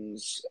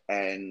Kings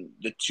and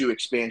the two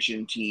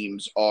expansion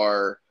teams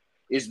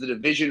is the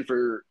division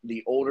for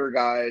the older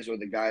guys or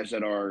the guys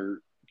that are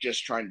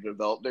just trying to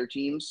develop their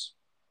teams.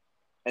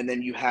 And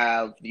then you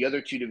have the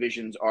other two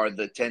divisions are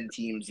the 10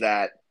 teams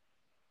that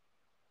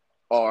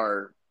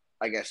are,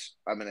 I guess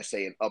I'm going to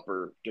say, an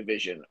upper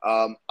division.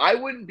 I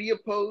wouldn't be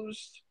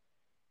opposed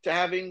to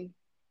having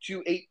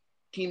two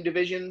 8-team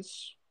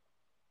divisions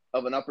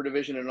of an upper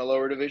division and a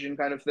lower division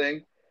kind of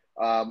thing.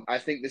 I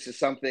think this is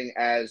something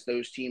as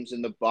those teams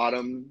in the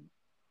bottom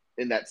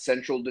in that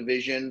central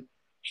division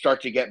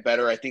start to get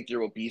better. I think there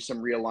will be some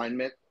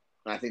realignment.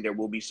 I think there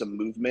will be some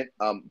movement.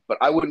 But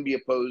I wouldn't be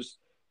opposed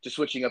to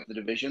switching up the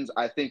divisions.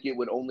 I think it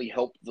would only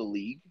help the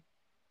league.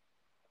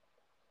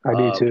 I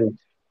do too.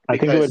 I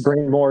think it would Because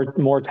bring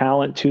more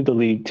talent to the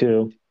league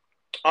too.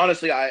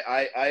 honestly,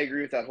 I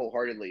agree with that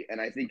wholeheartedly. And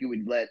I think it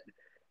would let,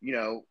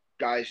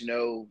 guys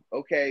know,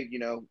 okay,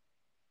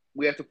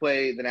 we have to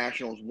play the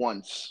Nationals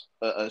once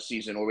a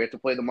season, or we have to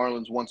play the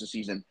Marlins once a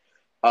season.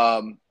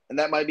 And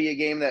that might be a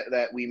game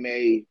that we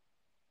may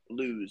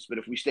lose. But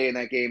if we stay in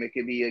that game, it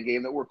could be a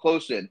game that we're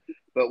close in.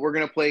 But we're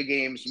going to play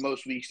games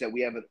most weeks that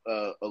we have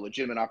a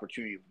legitimate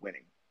opportunity of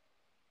winning,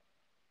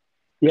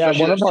 Yeah,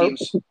 especially those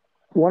teams.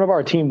 one of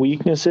our team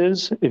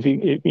weaknesses, if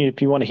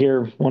you want to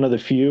hear one of the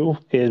few,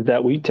 is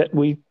that we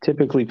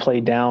typically play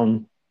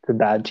down to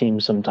bad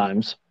teams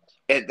sometimes.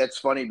 And that's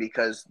funny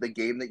because the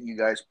game that you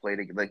guys played,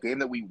 the game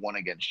that we won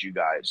against you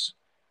guys,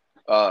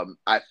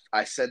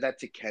 I said that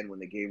to Ken when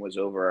the game was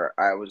over.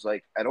 I was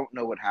like, I don't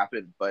know what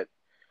happened, but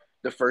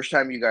the first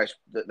time you guys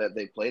that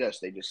they played us,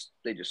 they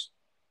just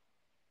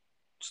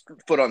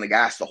foot on the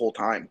gas the whole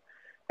time,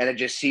 and it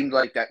just seemed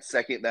like that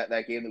second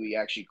that game that we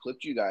actually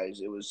clipped you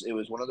guys. It was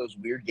one of those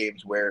weird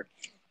games where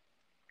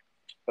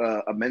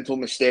a mental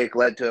mistake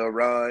led to a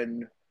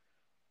run.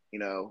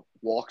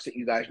 Walks that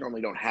you guys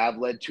normally don't have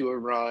led to a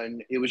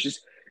run. It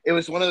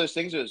was one of those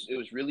things. It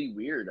was really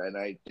weird, and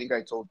I think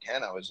I told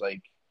Ken, I was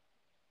like,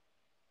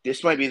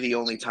 this might be the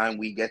only time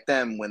we get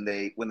them when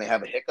they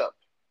have a hiccup.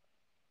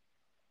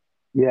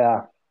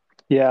 Yeah,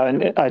 yeah,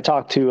 and I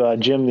talked to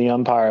Jim, the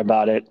umpire,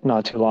 about it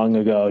not too long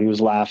ago. He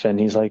was laughing.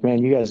 He's like,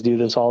 "Man, you guys do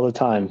this all the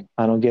time.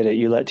 I don't get it.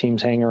 You let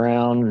teams hang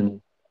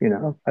around,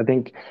 and I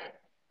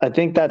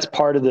think that's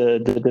part of the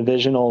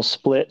divisional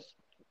split,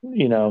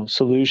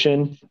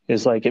 solution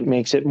is like it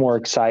makes it more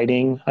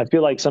exciting. I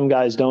feel like some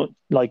guys don't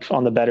like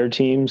on the better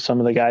teams. Some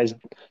of the guys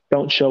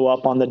don't show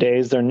up on the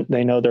days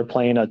they know they're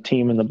playing a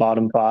team in the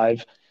bottom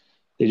five.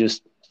 They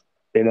just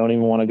they don't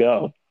even want to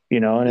go,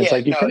 and it's Yeah,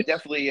 like you no, can. it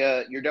definitely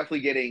you're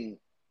definitely getting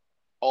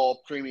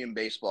all premium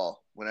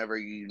baseball whenever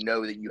you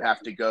know that you have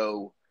to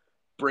go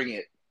bring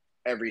it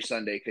every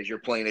Sunday because you're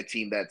playing a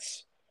team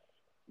that's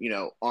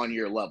on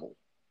your level.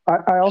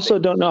 I also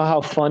don't know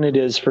how fun it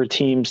is for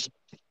teams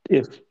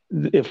if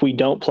if we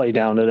don't play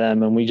down to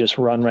them and we just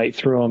run right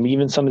through them.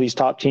 Even some of these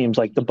top teams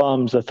like the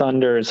Bums, the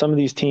Thunder, some of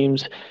these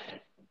teams,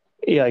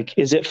 like,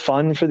 is it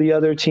fun for the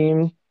other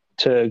team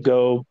to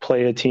go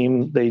play a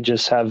team they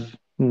just have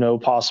no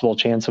possible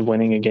chance of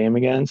winning a game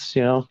against? I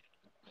don't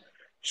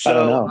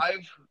So know.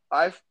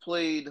 I've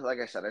played, like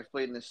I said, I've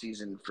played in this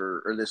season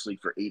or this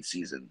league for 8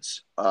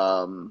 seasons,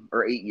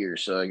 or 8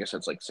 years. So I guess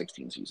that's like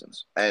 16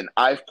 seasons. And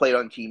I've played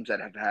on teams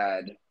that have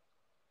had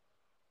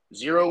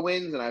 0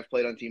 wins, and I've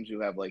played on teams who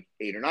have like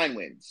 8 or 9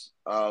 wins.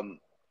 And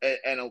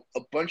a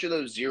bunch of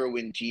those 0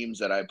 win teams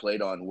that I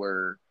played on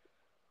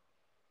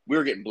we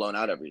were getting blown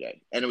out every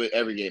day, and it was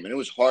every game, and it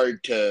was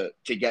hard to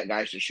get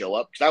guys to show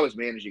up because I was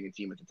managing a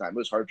team at the time. It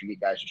was hard to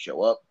get guys to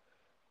show up.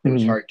 It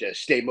was Mhm. hard to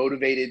stay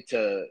motivated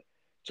to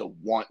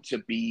want to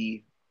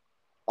be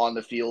on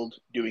the field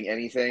doing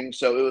anything.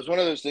 So it was one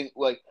of those things.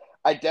 Like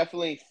I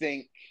definitely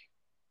think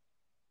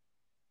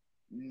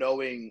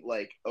knowing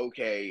like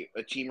okay,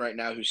 a team right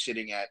now who's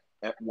sitting at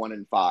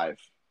 1-5,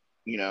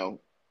 you know,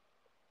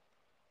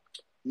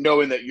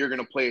 knowing that you're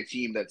going to play a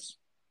team that's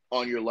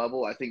on your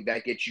level, I think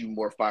that gets you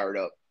more fired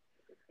up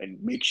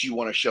and makes you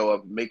want to show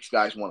up, makes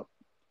guys want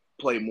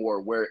to play more.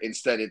 Where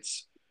instead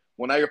it's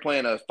well now you're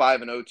playing a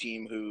 5-0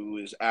 team who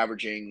is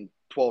averaging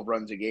 12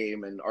 runs a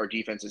game, and our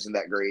defense isn't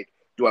that great.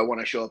 Do I want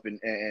to show up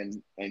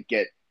and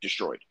get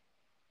destroyed?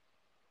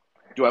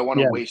 Do I want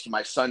to Yeah, waste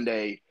my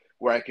Sunday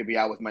where I could be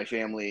out with my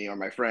family or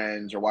my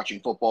friends or watching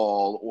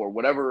football or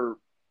whatever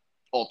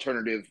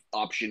alternative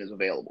option is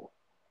available?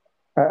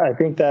 I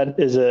think that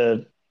is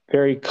a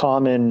very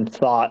common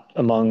thought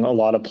among a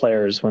lot of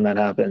players when that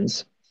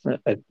happens.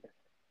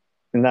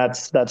 And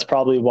that's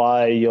probably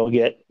why you'll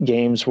get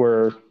games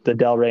where the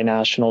Delray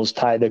Nationals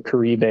tie the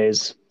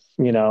Caribes.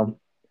 You know,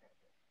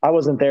 I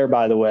wasn't there,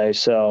 by the way,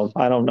 so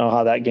I don't know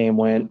how that game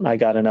went. I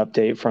got an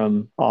update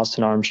from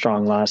Austin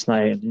Armstrong last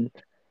night. And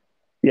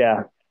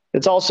yeah,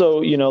 it's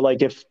also,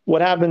 like if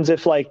what happens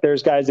if like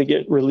there's guys that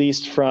get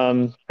released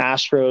from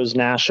Astros,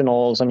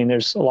 Nationals. I mean,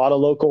 there's a lot of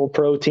local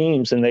pro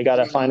teams, and they got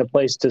to find Mm-hmm. a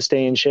place to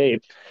stay in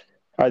shape.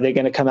 Are they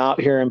going to come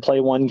out here and play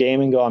one game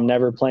and go, I'm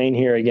never playing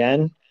here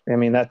again? I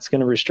mean, that's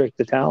going to restrict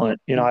the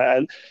talent. And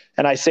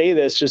I say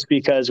this just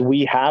because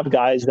we have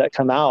guys that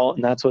come out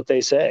and that's what they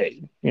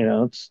say.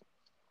 It's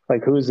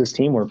like, who is this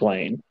team we're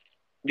playing?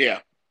 Yeah,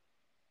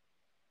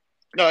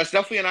 no, it's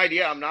definitely an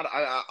idea. I'm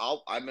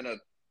gonna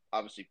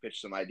obviously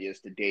pitch some ideas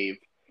to Dave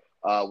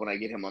when I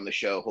get him on the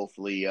show.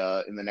 Hopefully,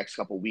 in the next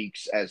couple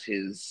weeks, as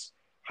his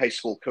high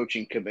school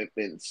coaching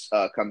commitments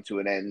come to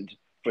an end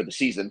for the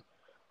season.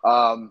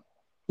 Um,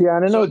 Yeah,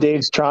 and I so know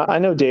Dave's trying. I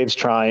know Dave's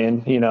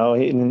trying.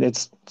 And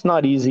it's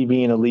not easy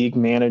being a league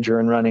manager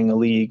and running a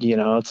league.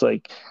 It's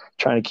like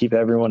trying to keep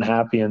everyone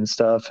happy and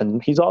stuff.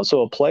 And he's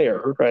also a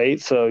player,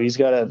 right? So he's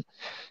got to he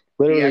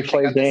literally actually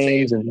play got the save.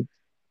 games. And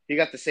He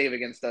got the save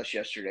against us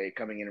yesterday,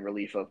 coming in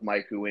relief of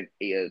Mike, who went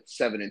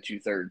 7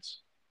 2/3.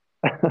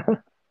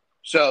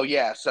 So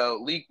yeah, so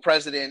league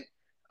president,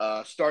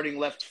 starting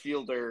left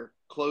fielder,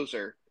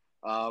 closer,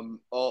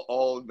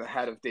 all in the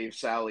head of Dave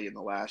Sally in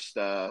the last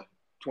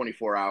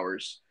 24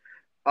 hours.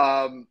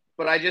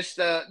 But I just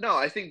no,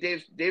 I think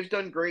Dave's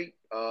done great.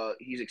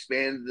 he's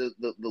expanded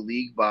the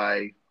league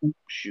by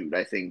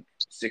I think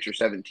 6 or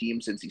 7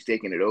 teams since he's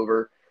taken it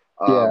over.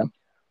 Yeah.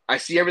 I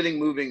see everything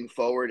moving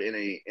forward in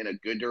a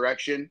good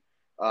direction,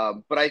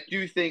 but I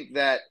do think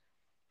that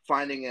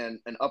finding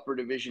an upper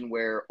division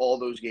where all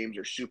those games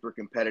are super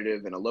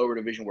competitive and a lower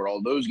division where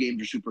all those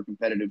games are super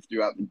competitive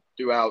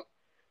throughout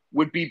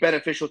would be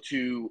beneficial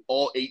to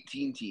all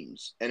 18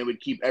 teams, and it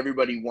would keep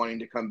everybody wanting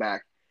to come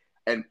back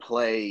and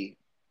play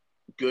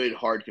good,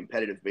 hard,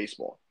 competitive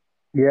baseball.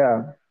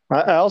 Yeah.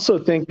 I also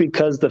think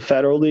because the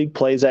Federal League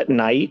plays at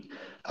night,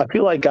 I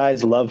feel like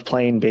guys love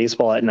playing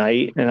baseball at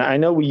night. And I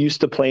know we used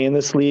to play in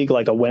this league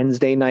like a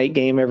Wednesday night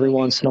game every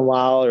once in a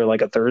while or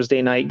like a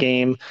Thursday night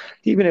game,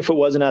 even if it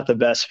wasn't at the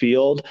best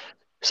field.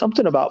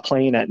 Something about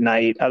playing at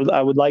night.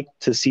 I would like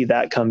to see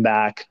that come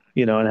back,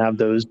 and have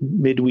those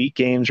midweek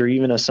games or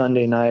even a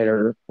Sunday night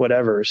or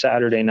whatever,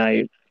 Saturday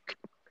night.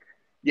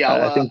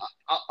 Yeah, I think,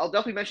 I'll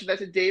definitely mention that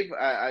to Dave.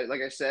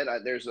 Like I said,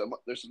 there's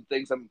some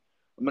things I'm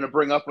going to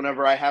bring up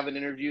whenever I have an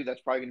interview.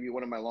 That's probably going to be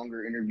one of my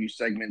longer interview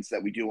segments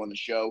that we do on the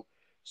show.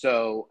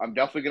 So I'm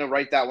definitely going to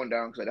write that one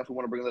down because I definitely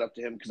want to bring that up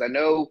to him because I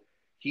know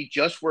he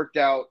just worked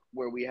out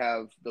where we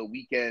have the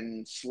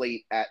weekend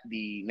slate at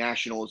the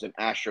Nationals and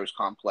Astros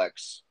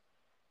complex,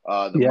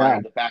 yeah,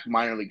 the back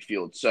minor league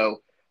field.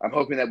 So I'm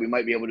hoping that we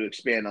might be able to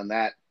expand on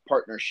that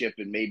partnership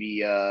and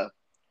maybe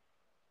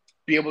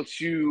be able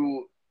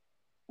to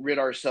rid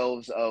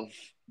ourselves of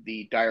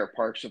the dire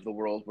parks of the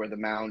world where the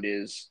mound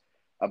is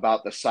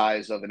about the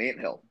size of an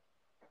anthill.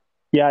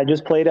 yeah. I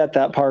just played at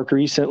that park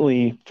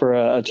recently for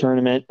a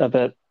tournament up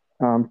at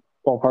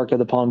ballpark of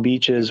the Palm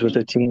Beaches with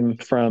a team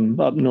from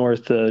up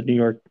north, New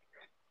York.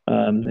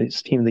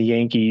 This team, the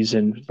Yankees,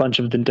 and a bunch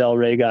of the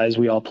Delray guys.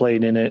 We all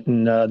played in it,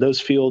 and those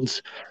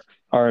fields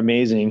are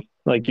amazing.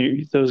 Like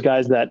those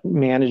guys that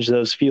manage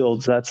those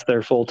fields, that's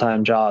their full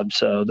time job.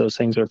 So those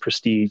things are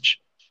prestige.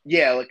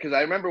 Yeah, because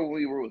I remember when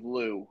we were with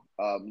Lou.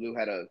 Lou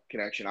had a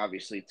connection,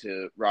 obviously,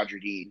 to Roger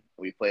Dean.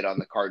 We played on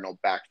the Cardinal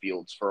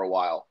backfields for a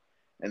while,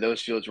 and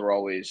those fields were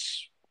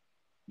always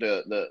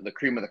the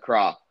cream of the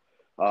crop.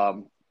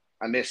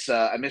 I miss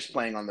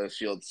playing on those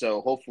fields.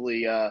 So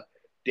hopefully,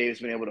 Dave's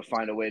been able to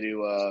find a way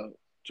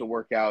to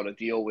work out a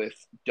deal with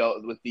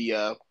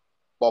the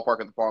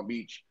ballpark at the Palm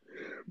Beach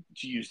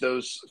to use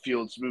those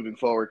fields moving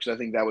forward because I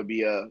think that would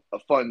be a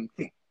fun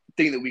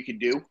thing that we could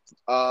do.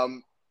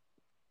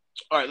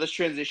 All right, let's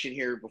transition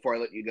here before I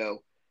let you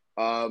go.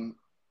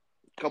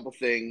 Couple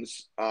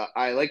things.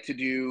 I like to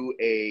do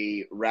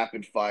a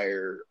rapid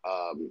fire.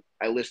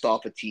 I list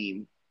off a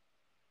team.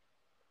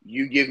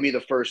 You give me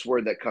the first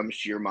word that comes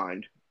to your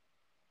mind.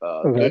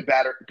 Okay.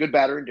 Good,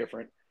 batter,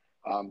 indifferent.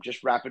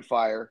 Just rapid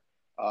fire.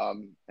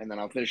 And then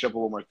I'll finish up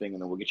with one more thing,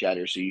 and then we'll get you out of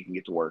here so you can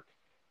get to work.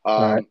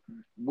 All right.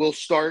 We'll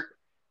start.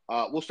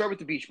 We'll start with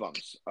the beach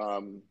bums.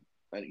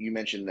 You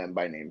mentioned them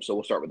by name, so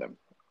we'll start with them.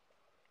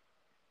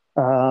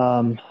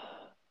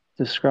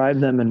 Describe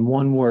them in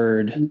one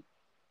word.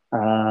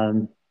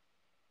 I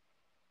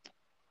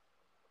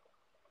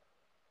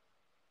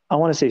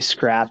want to say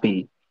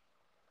scrappy.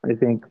 I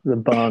think the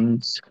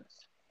bums,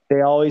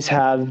 they always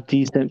have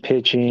decent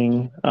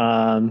pitching.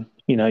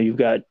 You've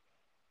got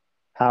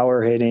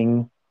power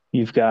hitting.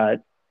 You've got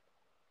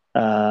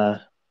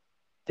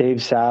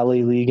Dave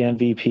Sally, league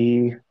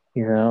MVP.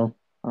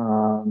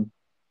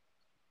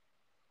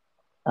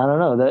 I don't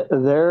know that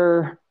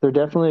they're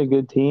definitely a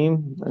good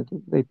team. I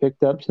think they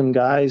picked up some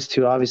guys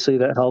too, obviously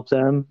that helped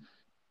them.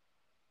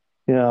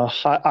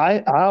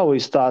 I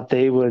always thought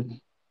they would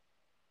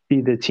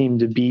be the team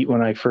to beat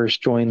when I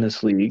first joined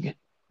this league.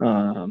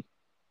 And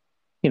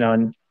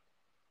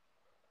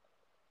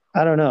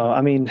I don't know.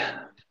 I mean,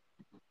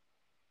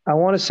 I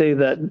want to say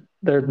that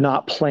they're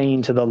not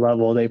playing to the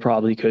level they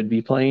probably could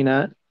be playing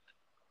at.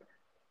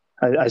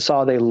 I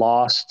saw they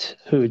lost.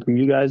 Who do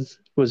you guys?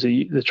 Was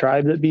it the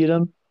Tribe that beat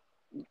them?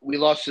 We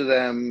lost to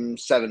them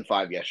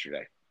 7-5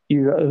 yesterday.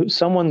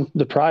 Someone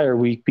the prior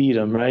week beat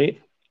them, right?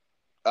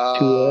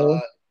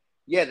 2-0.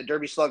 Yeah, the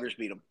Derby Sluggers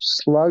beat them.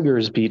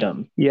 Sluggers beat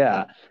them.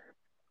 Yeah.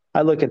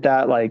 I look at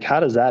that like, how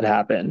does that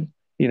happen?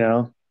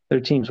 Their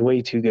team's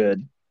way too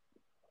good.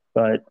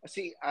 But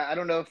see, I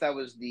don't know if that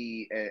was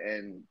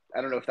and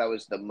I don't know if that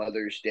was the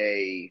Mother's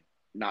Day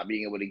not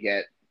being able to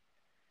get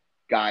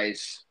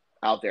guys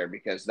out there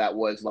because that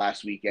was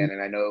last weekend,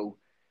 and I know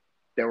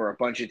there were a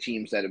bunch of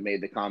teams that have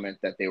made the comment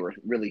that they were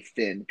really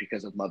thin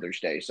because of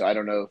Mother's Day. So I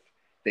don't know if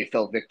they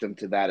fell victim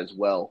to that as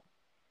well.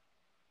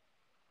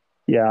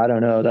 yeah, I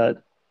don't know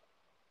that.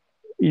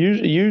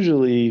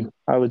 Usually,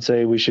 I would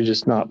say we should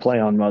just not play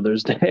on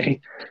Mother's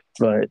Day,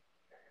 but it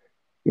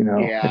is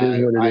Yeah,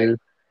 what it is.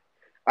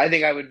 I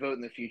think I would vote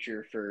in the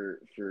future for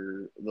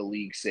the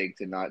league's sake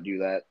to not do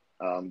that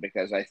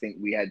because I think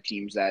we had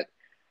teams that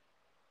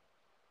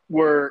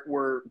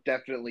were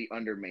definitely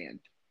undermanned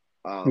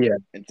Yeah,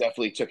 and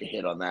definitely took a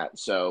hit on that.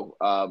 So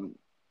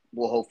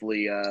we'll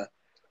hopefully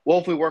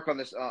work on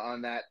this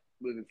on that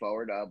moving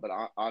forward. But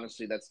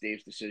honestly, that's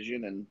Dave's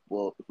decision, and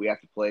if we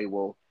have to play,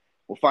 we'll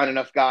find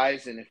enough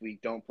guys, and if we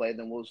don't play,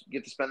 then we'll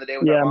get to spend the day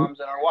with our yeah. moms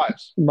and our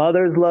wives.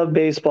 Mothers love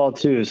baseball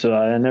too, so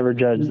I never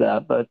judge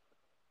that. But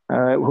All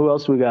right. Who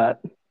else we got?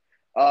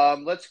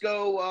 Let's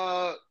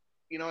go.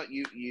 You know what?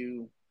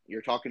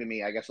 You're talking to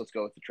me. I guess let's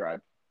go with the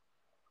tribe.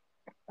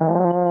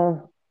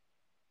 Uh,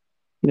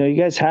 you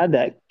guys had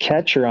that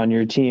catcher on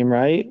your team,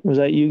 right? Was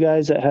that you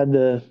guys that had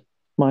the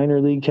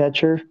minor league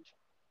catcher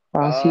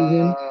last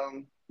season?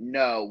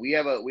 No, we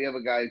have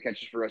a guy who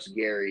catches for us,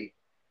 Gary.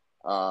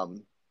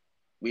 Um,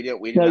 we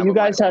didn't No, have you a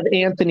guys minor have league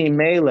catcher. Anthony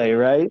Melee,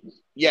 right?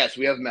 Yes,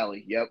 we have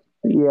Melly. Yep.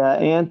 Yeah,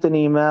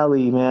 Anthony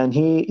Melly, man.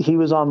 He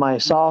was on my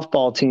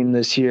softball team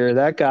this year.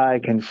 That guy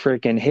can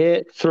freaking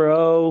hit,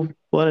 throw.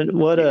 What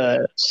Yeah.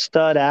 a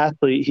stud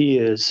athlete he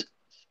is.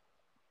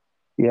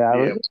 Yeah,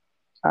 Yep.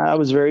 I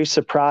was very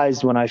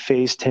surprised when I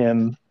faced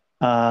him.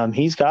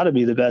 He's got to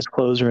be the best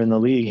closer in the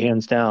league,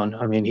 hands down.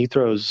 I mean, he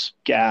throws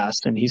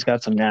gas and he's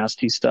got some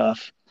nasty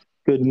stuff.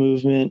 Good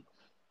movement.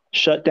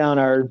 Shut down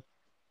our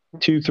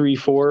 2, 3,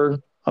 4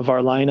 of our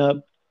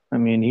lineup. I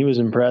mean, he was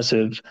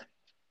impressive.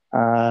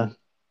 Uh,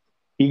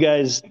 you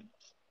guys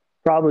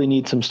probably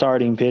need some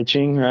starting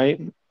pitching, right?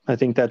 I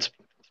think that's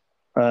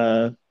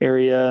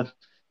area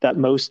that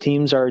most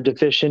teams are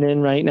deficient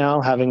in right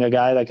now. Having a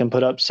guy that can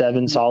put up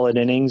 7 solid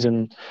innings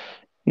and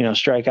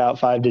strike out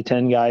 5 to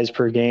 10 guys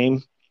per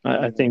game.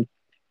 I Hmm. think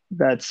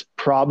that's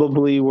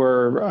probably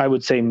where I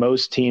would say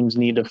most teams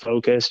need to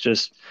focus,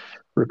 just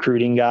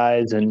recruiting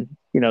guys. And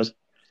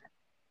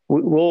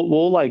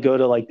we'll like go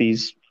to like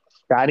these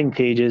batting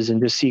cages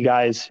and just see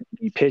guys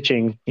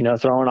pitching,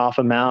 throwing off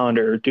a mound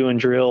or doing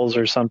drills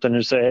or something,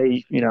 and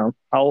say, hey,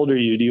 how old are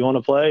you? Do you want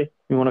to play?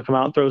 You want to come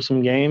out and throw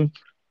some game?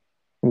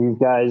 And these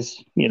guys,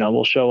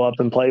 will show up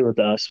and play with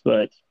us.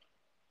 But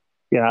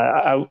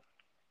yeah,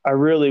 I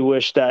really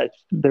wish that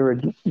there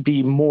would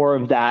be more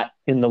of that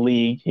in the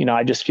league.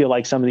 I just feel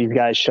like some of these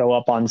guys show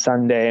up on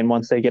Sunday, and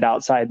once they get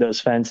outside those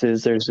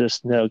fences, there's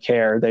just no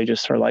care. They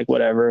just are like,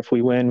 whatever. If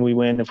we win, we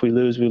win. If we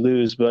lose, we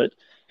lose. But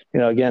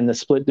again, the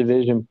split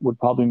division would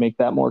probably make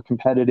that more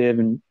competitive,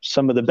 and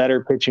some of the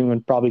better pitching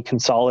would probably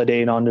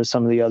consolidate onto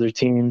some of the other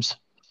teams.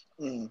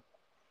 Hmm.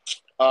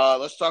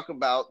 Let's talk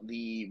about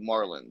the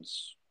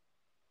Marlins.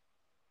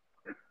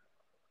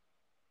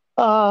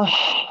 Uh,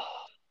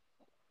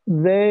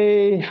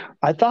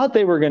 I thought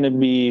they were going to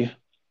be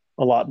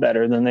a lot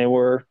better than they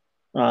were.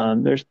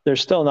 They're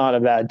still not a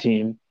bad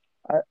team.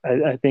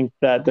 I think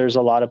that there's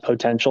a lot of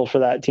potential for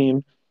that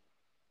team.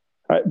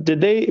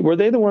 Were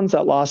they the ones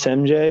that lost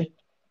MJ?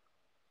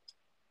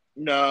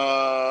 No,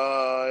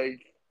 I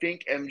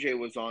think MJ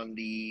was on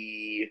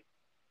the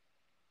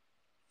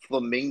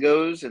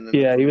Flamingos, and then the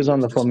Yeah, he was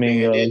on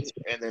Flamingos the disbanded,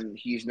 Flamingos. and then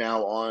he's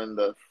now on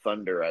the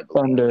Thunder, I believe.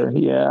 Thunder.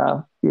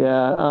 Yeah,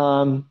 yeah.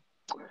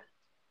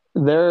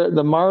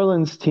 The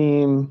Marlins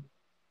team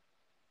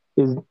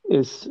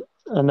is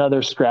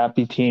another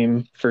scrappy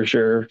team for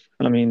sure.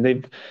 I mean,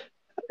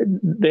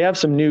 they have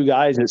some new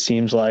guys. It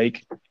seems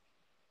like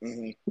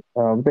Hmm.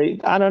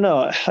 I don't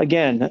know.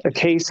 Again, a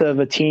case of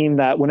a team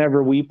that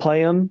whenever we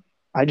play them,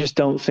 I just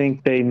don't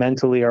think they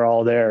mentally are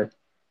all there.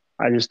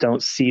 I just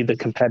don't see the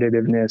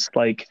competitiveness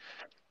like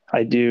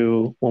I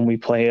do when we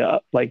play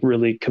like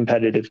really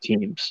competitive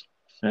teams.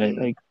 Right?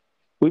 Hmm. Like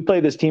we play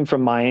this team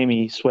from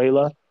Miami,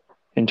 Suela,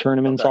 in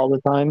tournaments Okay. all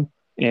the time,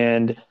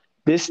 and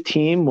this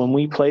team when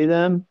we play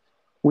them,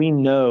 we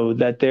know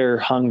that they're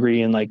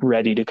hungry and like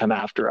ready to come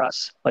after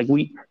us. Like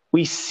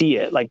we see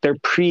it. Like their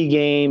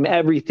pregame,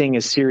 everything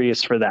is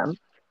serious for them.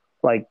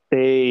 Like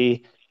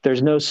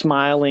there's no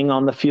smiling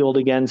on the field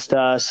against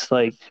us.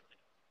 Like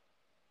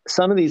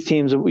some of these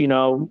teams,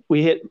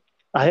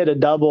 I hit a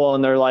double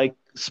and they're like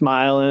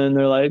smiling.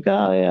 They're like,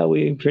 oh yeah,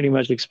 we pretty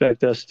much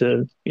expect us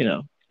to,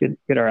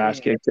 get our ass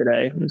Hmm. kicked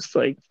today. It's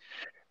like,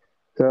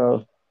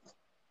 so,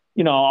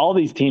 all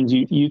these teams,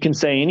 you can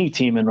say any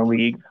team in the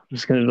league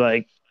is going to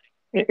like,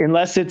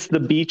 unless it's the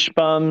beach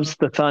bums,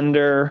 the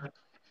Thunder.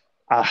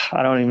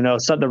 I don't even know.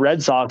 So the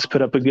Red Sox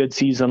put up a good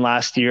season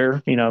last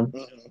year. Hmm.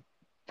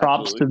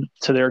 Props Absolutely.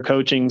 to their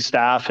coaching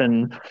staff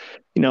and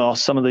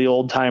some of the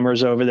old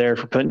timers over there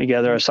for putting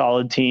together a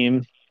solid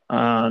team.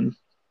 Um,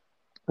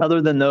 Other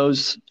than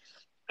those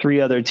three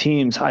other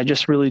teams, I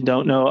just really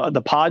don't know.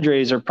 The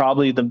Padres are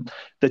probably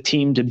the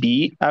team to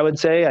beat. I would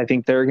say. I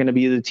think they're going to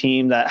be the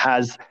team that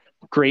has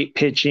great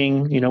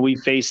pitching. We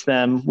face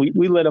them. We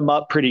lit them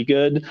up pretty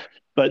good,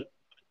 but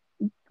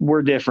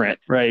we're different,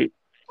 right?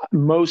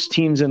 Most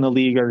teams in the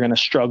league are going to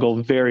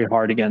struggle very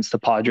hard against the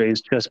Padres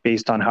just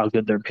based on how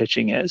good their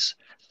pitching is.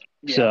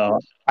 Yeah. So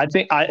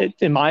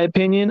in my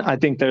opinion, I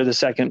think they're the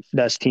second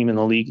best team in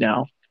the league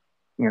now.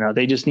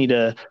 They just need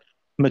to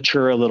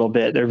mature a little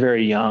bit. They're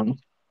very young.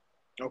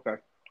 Okay.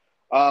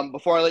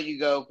 Before I let you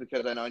go,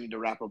 because I know I need to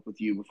wrap up with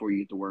you before you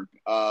get to work.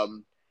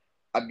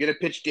 I'm gonna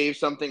pitch Dave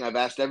something I've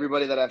asked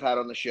everybody that I've had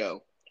on the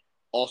show.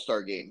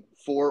 All-Star game,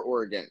 for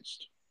or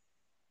against?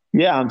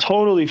 Yeah, I'm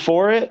totally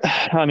for it.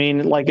 I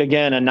mean, like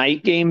again, a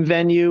night game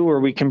venue where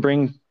we can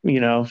bring,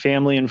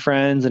 family and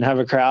friends and have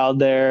a crowd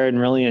there and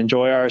really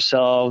enjoy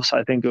ourselves.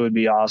 I think it would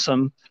be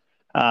awesome.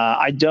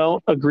 I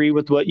don't agree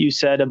with what you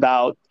said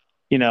about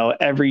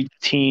every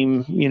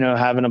team,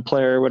 having a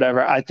player or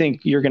whatever. I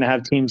think you're going to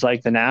have teams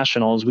like the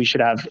Nationals. We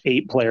should have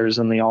 8 players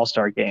in the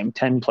All-Star game,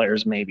 10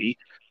 players maybe.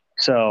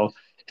 So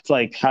it's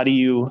like, how do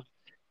you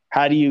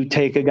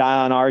take a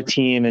guy on our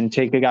team and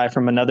take a guy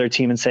from another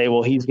team and say,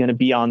 well, he's going to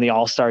be on the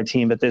All-Star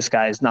team, but this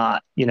guy's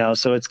not,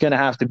 so it's going to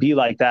have to be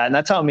like that. And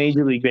that's how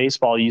Major League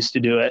Baseball used to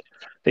do it.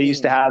 They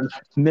used to have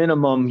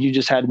minimum, you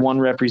just had one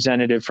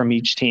representative from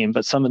each team,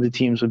 but some of the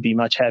teams would be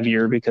much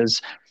heavier because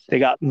they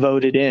got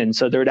voted in.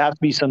 So there would have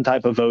to be some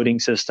type of voting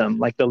system.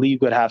 Like the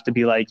league would have to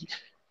be like,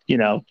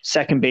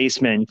 second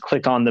baseman,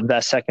 click on the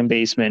best second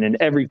baseman, and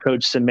every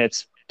coach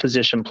submits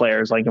position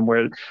players, like, and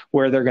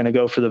where they're going to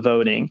go for the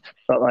voting.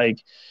 But like,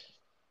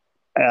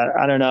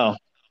 I don't know.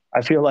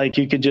 I feel like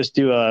you could just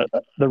do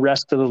the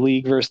rest of the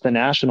league versus the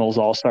Nationals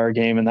All-Star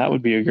game, and that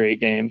would be a great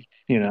game.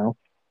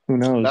 Who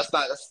knows?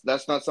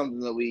 That's not something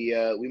that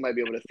we might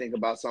be able to think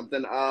about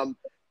something.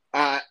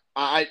 I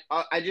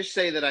just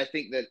say that I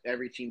think that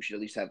every team should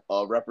at least have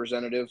a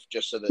representative,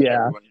 just so that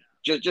everyone,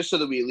 just so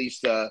that we at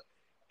least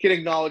can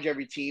acknowledge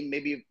every team.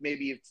 Maybe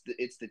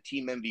it's the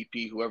team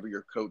MVP, whoever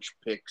your coach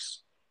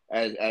picks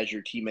as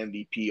your team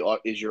MVP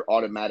is your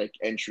automatic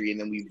entry, and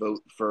then we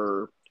vote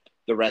for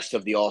the rest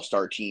of the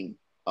All-Star team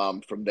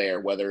from there,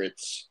 whether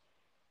it's,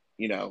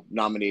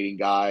 nominating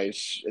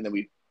guys, and then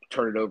we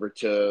turn it over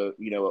to,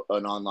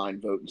 an online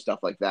vote and stuff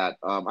like that.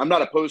 I'm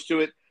not opposed to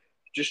it.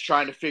 Just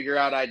trying to figure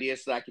out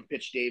ideas so that I can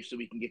pitch Dave so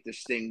we can get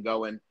this thing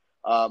going.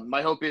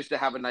 My hope is to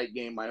have a night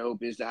game. My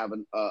hope is to have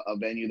a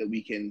venue that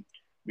we can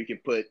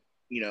put,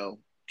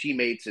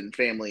 teammates and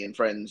family and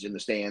friends in the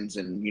stands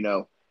and,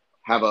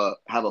 have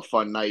a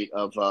fun night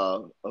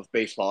of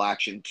baseball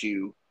action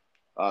to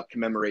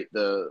commemorate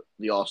the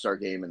All-Star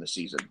game in the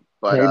season.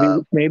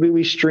 But maybe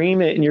we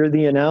stream it and you're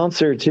the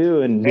announcer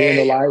too and doing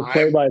the live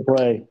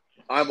play-by-play.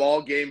 I'm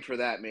all game for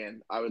that,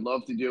 man. I would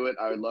love to do it.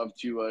 I would love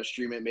to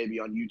stream it maybe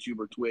on YouTube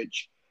or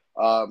Twitch.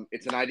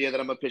 It's an idea that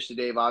I'm going to pitch to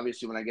Dave,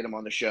 obviously, when I get him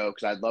on the show,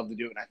 because I'd love to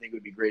do it, and I think it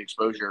would be great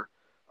exposure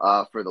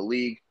for the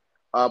league.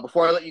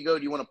 Before I let you go,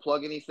 do you want to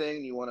plug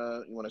anything? You want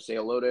to say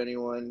hello to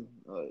anyone?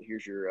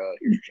 Here's your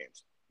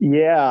chance.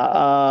 Yeah,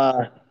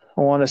 I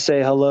want to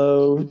say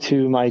hello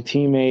to my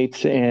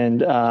teammates,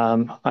 and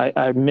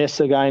I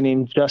miss a guy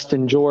named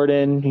Justin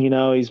Jordan.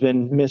 He's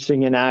been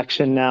missing in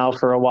action now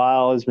for a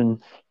while. He's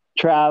been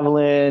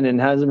traveling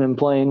and hasn't been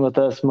playing with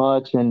us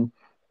much. And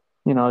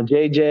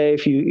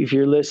JJ, if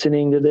you're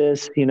listening to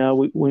this,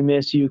 we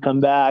miss you. Come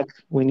back.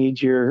 We need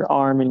your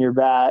arm and your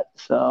bat.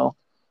 So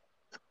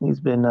he's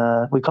been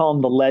we call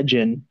him the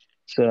legend.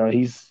 So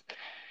he's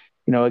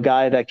a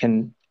guy that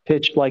can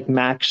pitch like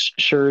Max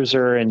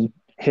Scherzer and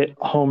hit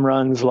home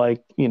runs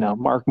like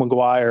Mark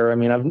McGwire. I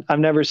mean, I've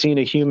never seen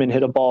a human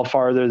hit a ball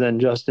farther than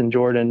Justin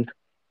Jordan.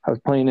 I was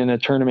playing in a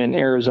tournament in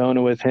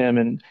Arizona with him,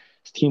 and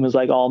his team was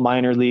like all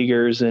minor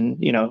leaguers,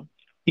 and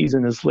he's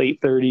in his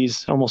late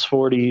 30s, almost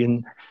 40,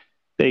 and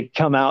they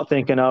come out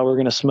thinking, oh, we're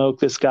going to smoke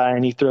this guy,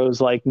 and he throws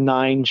like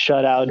 9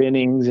 shutout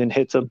innings and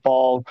hits a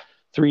ball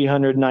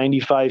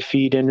 395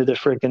 feet into the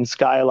freaking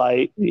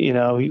skylight,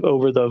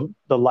 over the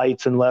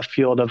lights in left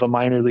field of a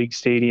minor league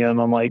stadium.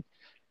 I'm like,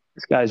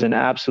 this guy's an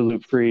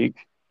absolute freak.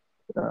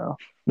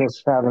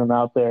 Miss having him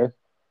out there.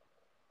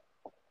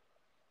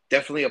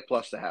 Definitely a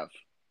plus to have.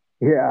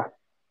 Yeah.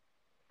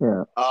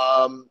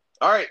 All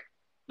right.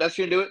 That's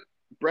going to do it.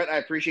 Brett, I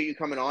appreciate you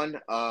coming on.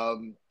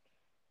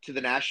 To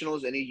the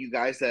Nationals, any of you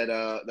guys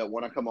that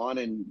want to come on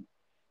and,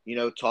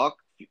 talk,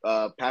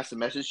 pass the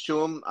message to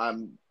them.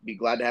 I'm be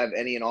glad to have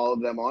any and all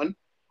of them on.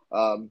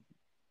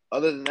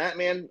 Other than that,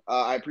 man,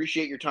 I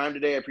appreciate your time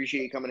today. I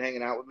appreciate you coming and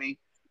hanging out with me.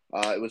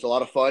 It was a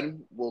lot of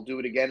fun. We'll do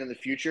it again in the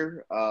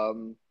future.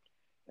 And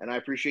I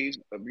appreciate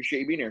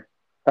you being here.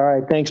 All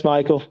right. Thanks,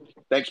 Michael.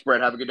 Thanks,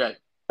 Brett. Have a good day.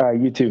 All right.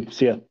 You too.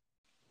 See ya.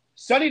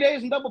 Sunny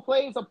Days and Double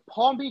Plays, a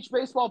Palm Beach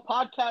baseball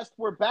podcast.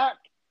 We're back.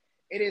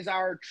 It is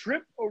our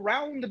trip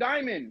around the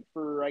diamond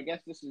for, I guess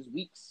this is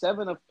week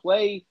 7 of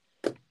play.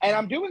 And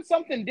I'm doing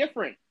something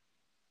different.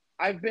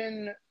 I've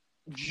been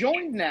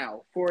joined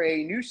now for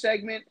a new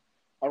segment,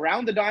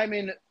 Around the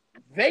Diamond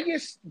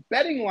Vegas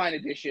Betting Line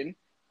Edition.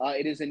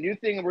 It is a new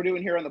thing that we're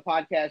doing here on the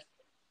podcast.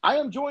 I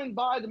am joined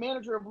by the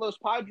manager of Los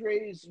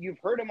Padres. You've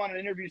heard him on an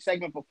interview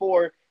segment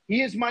before.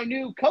 He is my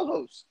new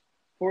co-host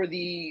for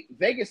the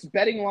Vegas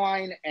Betting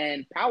Line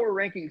and Power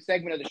Ranking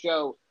segment of the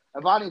show,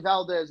 Ivani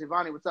Valdez.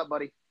 Ivani, what's up,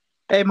 buddy?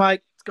 Hey,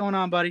 Mike. What's going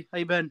on, buddy? How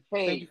you been?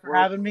 Hey, thank you for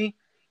having me.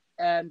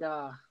 And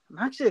I'm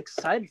actually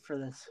excited for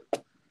this.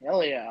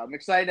 Hell yeah. I'm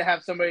excited to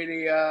have somebody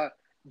to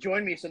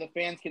join me so the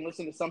fans can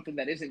listen to something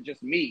that isn't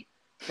just me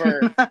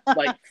for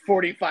like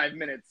 45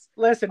 minutes.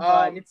 Listen,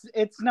 bud,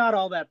 it's not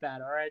all that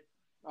bad, all right?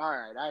 All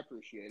right. I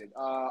appreciate it.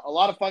 A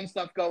lot of fun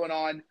stuff going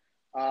on.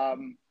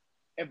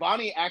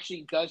 Ivani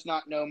actually does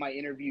not know my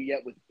interview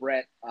yet with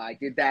Brett. I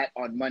did that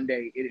on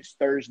Monday. It is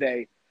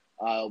Thursday.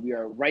 We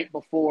are right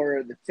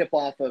before the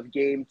tip-off of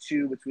Game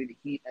 2 between the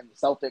Heat and the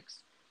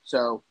Celtics.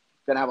 So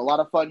going to have a lot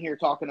of fun here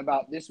talking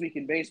about this week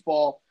in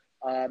baseball.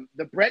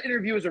 The Brett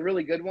interview is a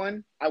really good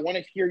one. I want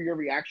to hear your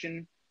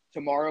reaction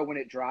tomorrow when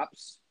it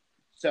drops.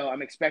 So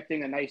I'm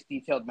expecting a nice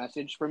detailed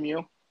message from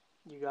you.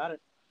 You got it.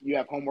 You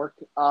have homework.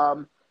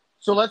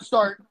 So let's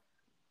start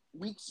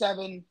week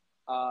 7.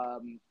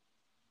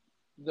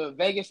 The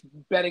Vegas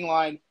betting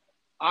line.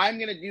 I'm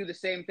going to do the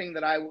same thing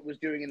that I was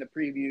doing in the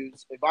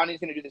previews. Ivani's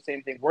going to do the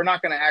same thing. We're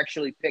not going to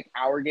actually pick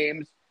our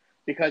games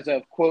because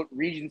of, quote,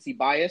 recency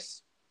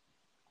bias.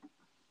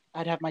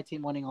 I'd have my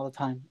team winning all the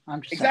time.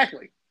 I'm just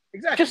Exactly.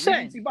 Just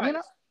saying, Recency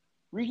bias.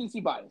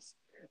 Recency bias.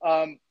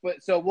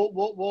 But so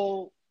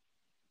we'll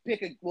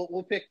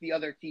pick the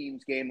other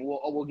team's game.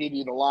 We'll give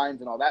you the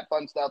lines and all that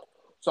fun stuff.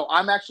 So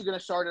I'm actually going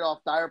to start it off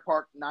Dyer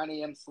Park 9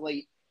 a.m.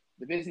 slate.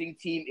 The visiting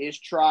team is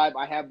Tribe.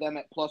 I have them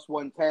at plus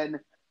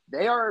 110.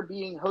 They are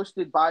being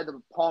hosted by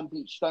the Palm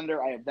Beach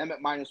Thunder. I have them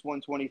at minus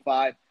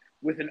 125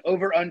 with an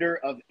over-under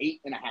of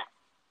 8.5.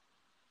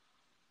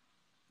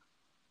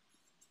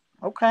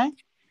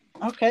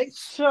 Okay.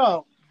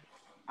 So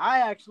I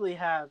actually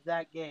have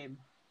that game.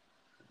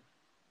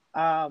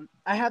 I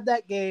have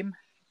that game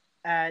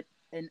at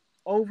an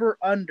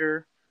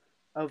over-under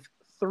of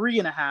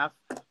 3.5.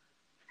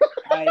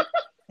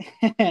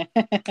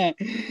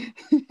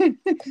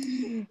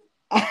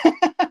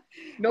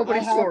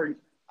 Nobody's scoring.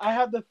 I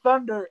have the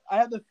Thunder.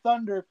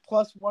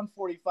 Plus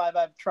 145.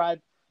 I've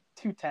tried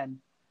 210.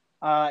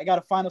 I got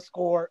a final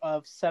score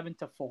of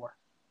 7-4.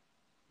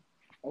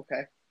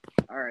 Okay.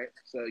 All right.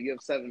 So you have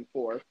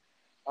 7-4.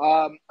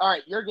 All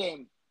right. Your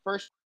game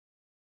first.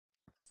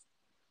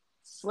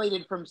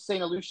 Slated from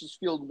St. Lucia's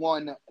Field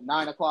 1,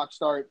 9 o'clock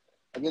start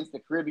against the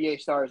Caribbean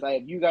Stars. I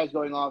have you guys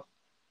going off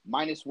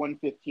minus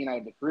 115. I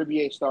have the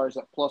Caribbean Stars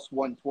at plus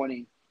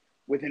 120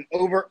 with an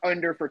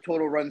over-under for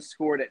total runs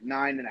scored at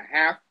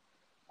 9.5.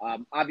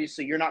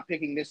 Obviously, you're not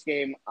picking this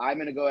game. I'm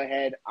going to go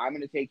ahead. I'm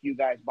going to take you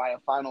guys by a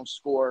final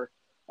score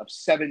of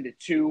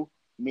 7-2,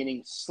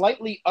 meaning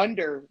slightly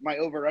under my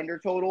over-under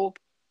total,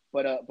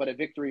 but a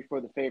victory for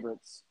the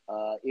favorites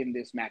in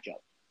this matchup.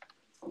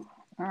 All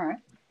right.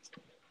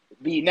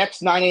 The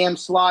next 9 a.m.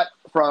 slot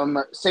from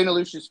St.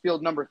 Lucia's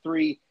Field number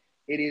 3,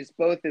 it is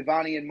both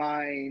Ivani and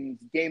mine's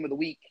game of the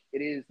week.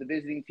 It is the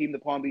visiting team, the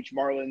Palm Beach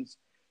Marlins,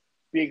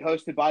 being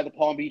hosted by the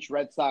Palm Beach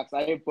Red Sox.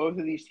 I have both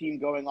of these teams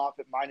going off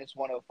at minus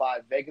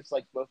 105. Vegas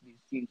likes both of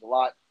these teams a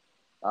lot.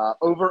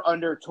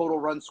 Over-under total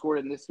runs scored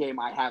in this game,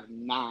 I have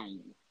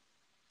 9.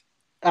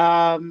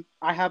 I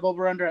have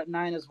over-under at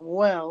 9 as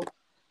well.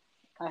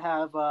 I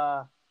got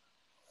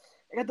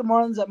the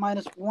Marlins at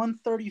minus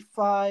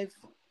 135.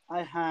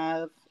 I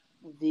have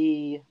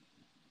the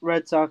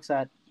Red Sox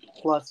at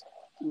plus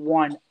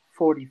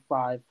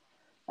 145.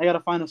 I got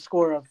a final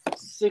score of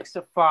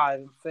 6-5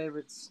 in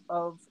favorites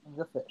of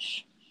the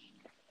Fish.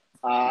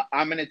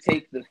 I'm going to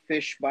take the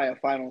Fish by a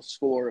final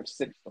score of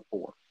 6-4.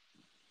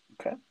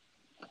 Okay.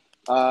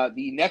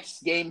 The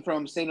next game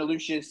from St.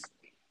 Lucia's,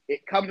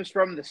 it comes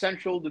from the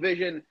Central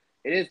Division.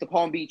 It is the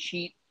Palm Beach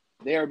Heat.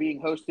 They are being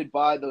hosted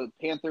by the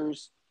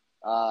Panthers.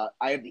 I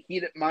have the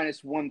Heat at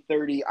minus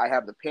 130. I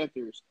have the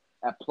Panthers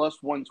at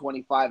plus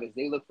 125 as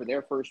they look for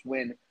their first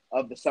win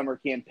of the summer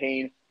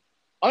campaign.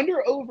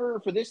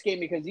 Under-over for this game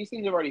because these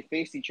teams have already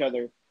faced each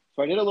other.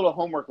 So I did a little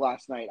homework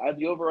last night. I have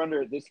the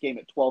over-under this game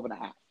at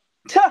 12.5.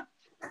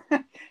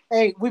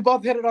 Hey, we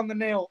both hit it on the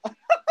nail.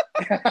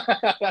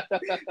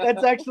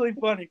 That's actually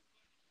funny.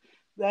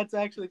 I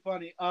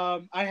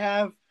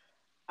have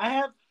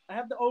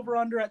the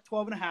over-under at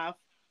 12.5.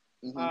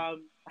 Mm-hmm. I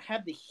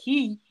have the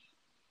Heat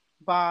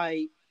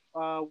by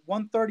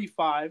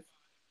 135.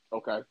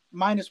 Okay.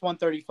 Minus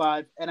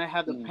 135, and I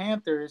have the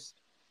Panthers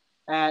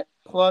at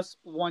plus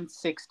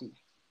 160.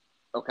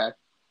 Okay.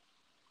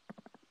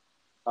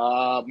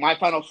 My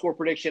final score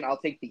prediction, I'll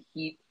take the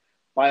Heat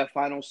by a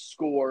final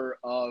score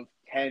of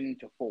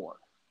 10-4.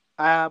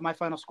 My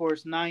final score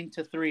is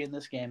 9-3 in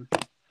this game.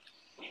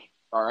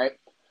 All right.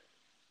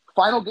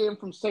 Final game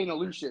from St.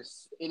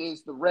 Lucia's. It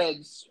is the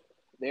Reds.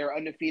 They are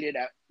undefeated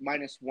at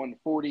minus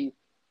 140.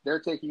 They're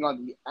taking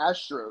on the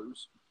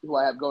Astros, who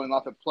I have going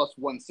off at plus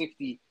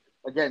 160.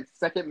 Again,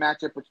 second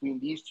matchup between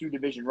these two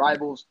division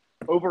rivals.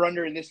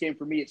 Over-under in this game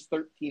for me is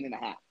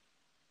 13.5.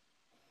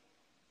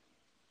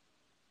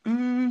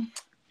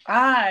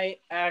 I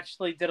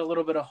actually did a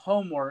little bit of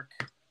homework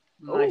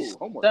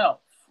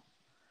myself.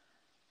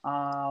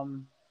 I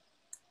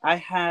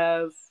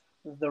have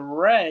the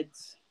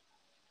Reds.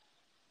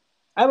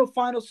 I have a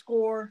final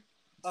score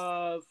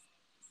of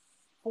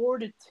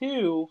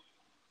 4-2,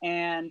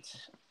 and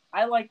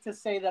I like to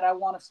say that I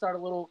want to start a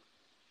little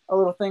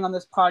thing on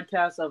this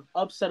podcast of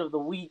upset of the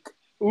week.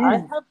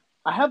 I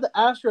have the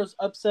Astros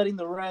upsetting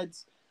the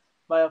Reds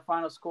by a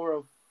final score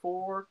of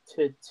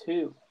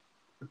 4-2.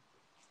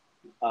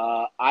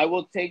 I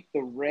will take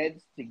the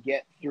Reds to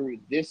get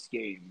through this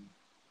game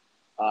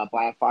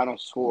by a final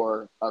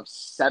score of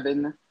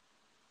 7-5.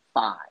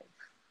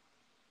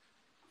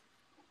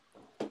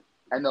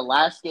 And the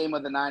last game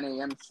of the 9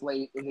 a.m.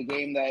 slate is a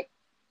game that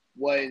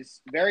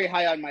was very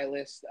high on my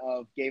list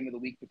of game of the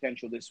week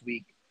potential this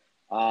week.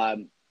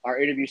 Our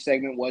interview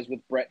segment was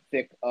with Brett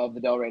Fick of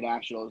the Delray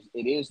Nationals.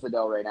 It is the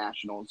Delray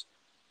Nationals.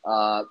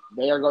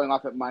 They are going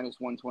off at minus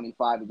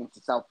 125 against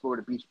the South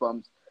Florida Beach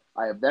Bums.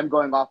 I have them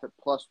going off at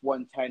plus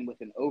 110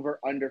 with an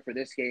over-under for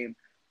this game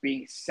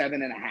being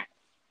 7.5.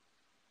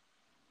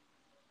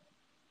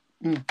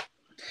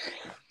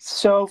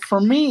 So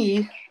for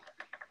me,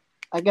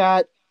 I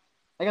got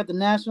the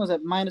Nationals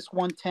at minus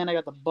 110. I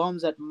got the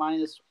Bums at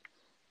minus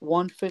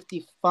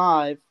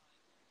 155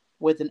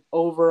 with an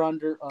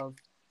over-under of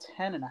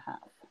 10.5.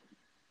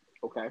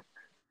 Okay.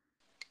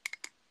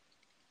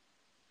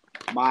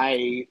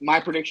 My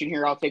prediction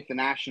here, I'll take the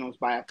Nationals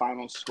by a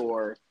final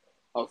score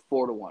of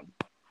 4-1.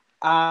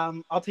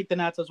 I'll take the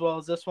Nats as well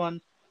as this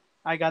one.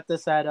 I got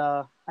this at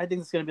I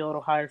think it's going to be a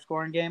little higher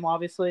scoring game.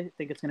 Obviously, I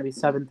think it's going to be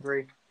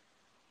 7-3.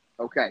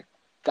 Okay,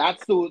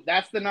 that's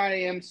the 9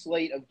 a.m.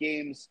 slate of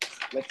games.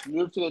 Let's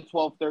move to the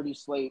 12:30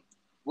 slate.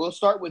 We'll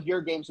start with your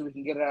game so we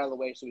can get it out of the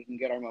way so we can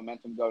get our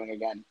momentum going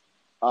again.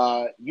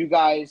 You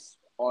guys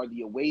are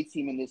the away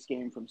team in this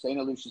game from St.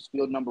 Lucia's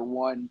Field number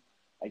 1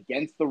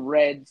 against the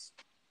Reds.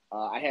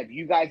 I have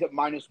you guys at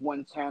minus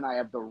 110. I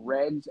have the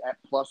Reds at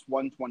plus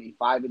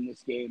 125 in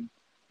this game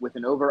with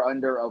an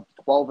over-under of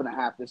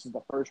 12.5. This is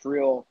the first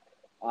real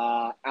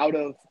out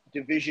of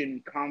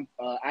division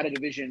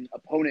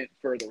opponent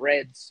for the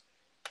Reds.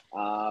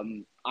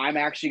 I'm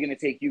actually going to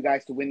take you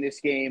guys to win this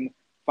game.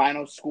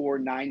 Final score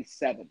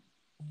 9-7.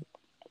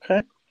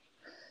 Okay.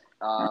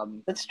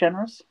 That's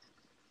generous.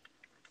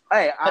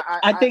 Hey,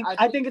 I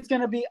think it's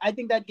going to be. I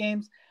think that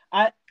game's.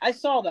 I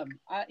saw them.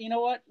 You know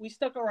what? We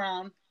stuck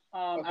around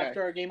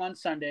after our game on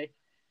Sunday,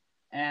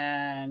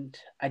 and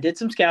I did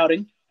some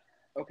scouting.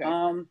 Okay.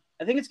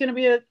 I think it's going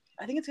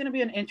to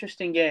be an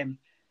interesting game.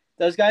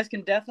 Those guys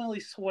can definitely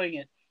swing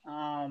it.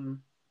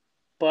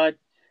 But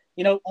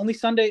only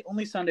Sunday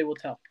will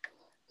tell.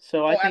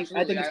 So I think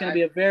it's going to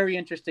be a very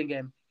interesting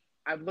game.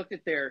 I've looked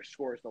at their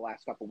scores the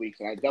last couple of weeks,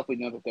 and I definitely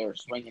know that they're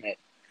swinging it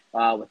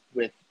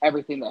with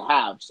everything they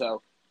have.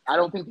 So I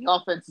don't think the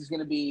offense is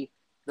going to be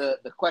the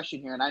question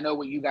here. And I know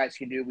what you guys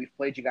can do. We've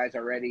played you guys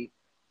already,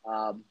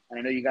 and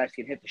I know you guys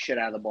can hit the shit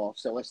out of the ball.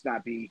 So let's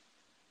not be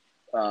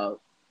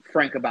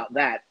frank about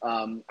that.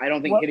 I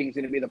don't think hitting is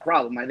going to be the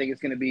problem. I think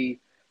it's going to be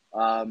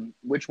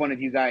which one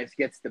of you guys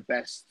gets the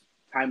best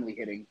timely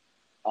hitting.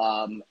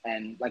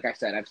 And like I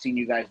said, I've seen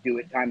you guys do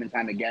it time and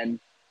time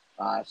again.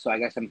 So I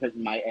guess I'm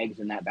putting my eggs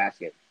in that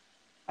basket.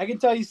 I can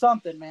tell you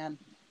something, man.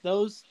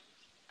 Those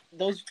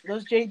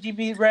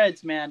JGB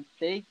Reds, man,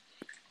 they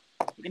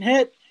can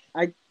hit.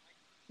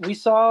 We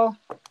saw,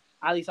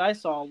 at least I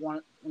saw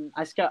one.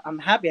 I'm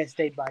happy I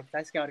stayed by because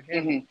I scouted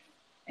him.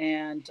 Mm-hmm.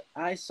 And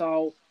I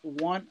saw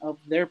one of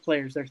their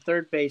players, their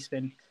third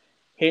baseman,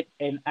 hit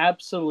an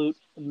absolute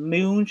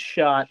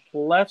moonshot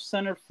left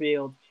center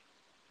field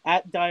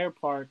at Dyer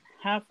Park,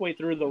 halfway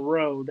through the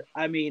road.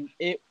 I mean,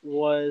 it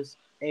was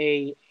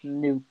a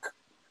nuke.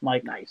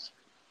 Like, nice.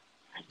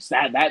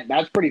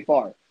 That's pretty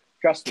far.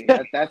 Trust me,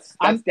 that's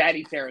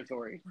daddy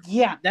territory.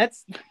 Yeah, that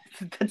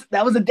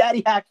was a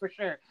daddy hack for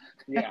sure.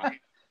 Yeah.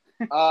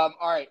 All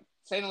right,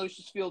 St.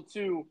 Lucia's Field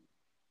 2.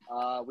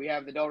 We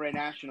have the Delray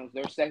Nationals,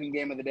 their second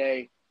game of the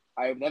day.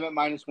 I have them at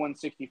minus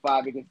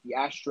 165 against the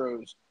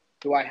Astros,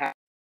 who I have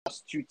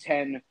plus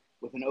 210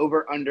 with an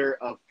over-under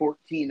of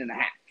 14.5.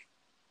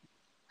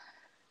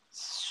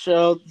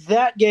 So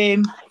that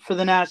game for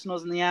the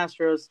Nationals and the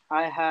Astros,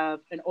 I have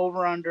an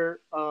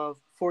over-under of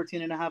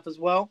 14.5 as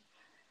well.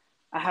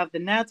 I have the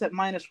Nats at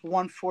minus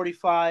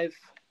 145,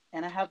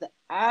 and I have the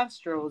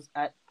Astros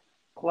at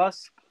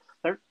plus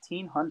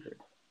 1,300.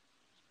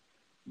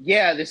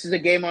 Yeah, this is a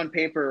game on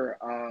paper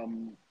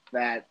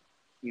that,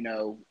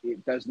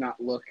 it does not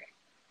look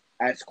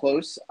as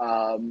close.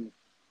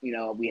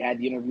 We had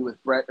the interview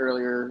with Brett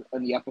earlier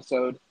in the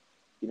episode.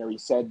 He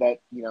said that,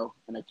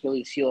 an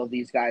Achilles heel of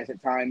these guys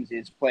at times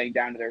is playing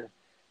down to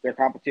their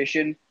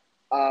competition.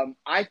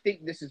 I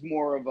think this is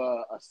more of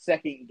a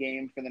second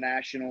game for the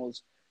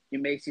Nationals. You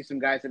may see some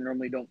guys that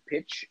normally don't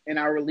pitch in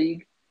our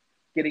league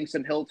getting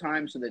some hill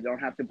time so they don't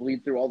have to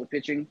bleed through all the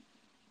pitching.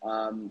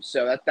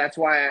 So that's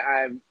why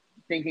I'm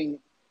thinking,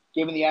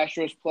 given the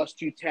Astros plus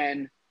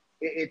 210,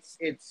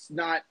 it's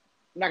not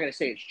 – I'm not going to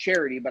say it's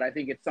charity, but I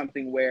think it's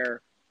something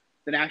where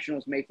the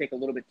Nationals may take a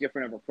little bit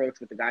different of approach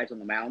with the guys on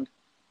the mound.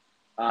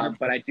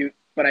 But I do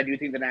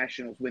think the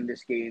Nationals win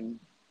this game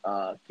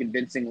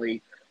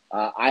convincingly.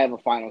 I have a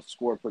final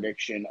score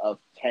prediction of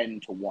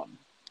 10-1.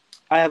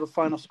 I have a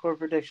final score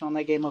prediction on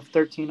that game of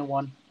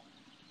 13-1.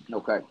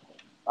 Okay.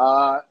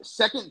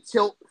 Second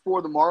tilt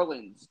for the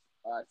Marlins.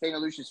 St.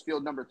 Lucia's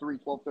Field number 3,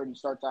 12:30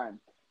 start time.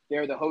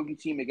 They're the home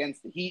team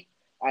against the Heat.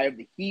 I have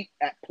the Heat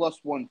at plus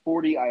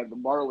 140. I have the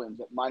Marlins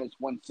at minus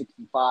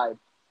 165.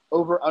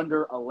 Over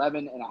under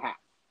 11.5.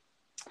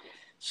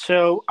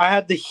 So I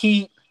have the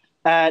Heat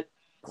at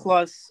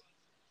plus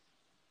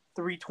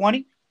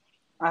 320.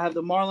 I have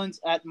the Marlins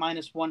at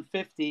minus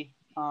 150.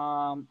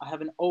 I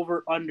have an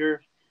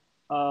over-under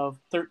of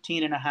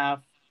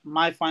 13.5.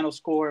 My final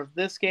score of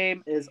this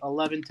game is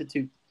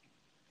 11-2.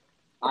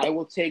 I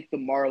will take the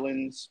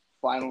Marlins'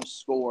 final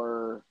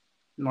score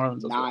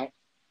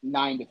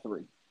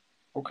 9-3.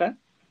 Okay.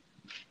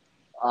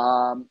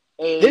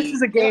 This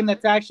is a game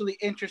that's actually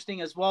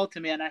interesting as well to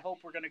me, and I hope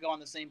we're going to go on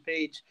the same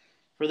page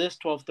for this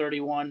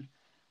 12:31.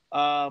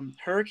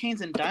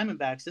 Hurricanes and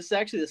Diamondbacks. This is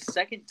actually the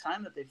second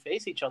time that they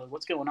face each other.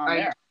 What's going on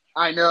there?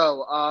 I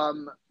know.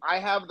 I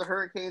have the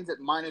Hurricanes at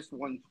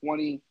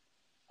 -120.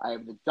 I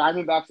have the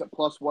Diamondbacks at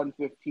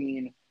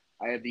 +115.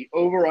 I have the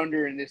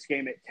over/under in this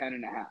game at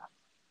 10.5.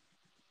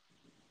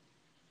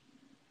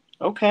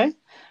 Okay.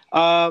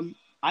 I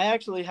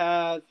actually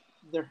have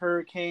the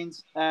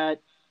Hurricanes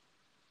at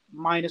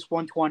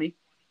 -120.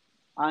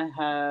 I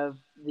have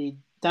the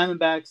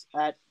Diamondbacks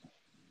at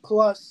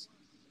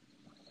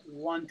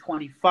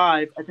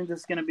 +125. I think this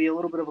is going to be a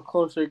little bit of a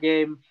closer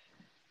game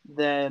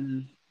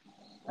than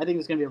I think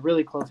it's going to be a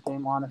really close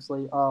game,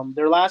 honestly.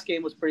 Their last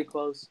game was pretty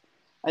close.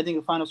 I think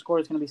the final score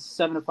is going to be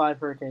 7-5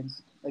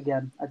 Hurricanes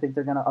again. I think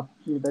they're going to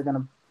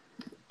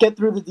get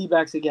through the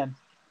D-backs again.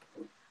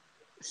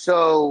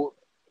 So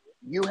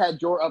you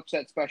had your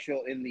upset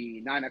special in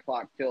the 9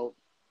 o'clock tilt.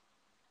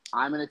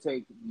 I'm going to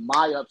take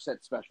my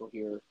upset special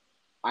here.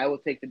 I will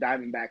take the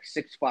Diamondbacks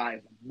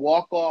 6-5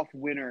 walk-off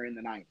winner in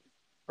the 9th.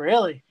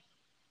 Really?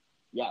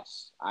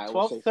 Yes, I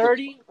will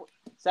 12:30.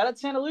 Is that at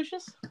Santa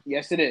Lucia's?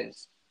 Yes, it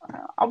is.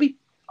 I'll be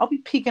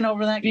peeking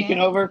over that game. Peeking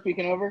over.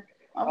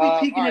 I'll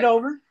be peeking it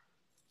over.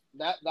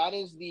 That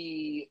is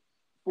the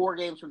 4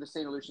 games from the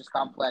St. Lucia's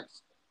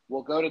complex.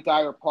 We'll go to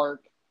Dyer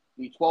Park.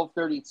 The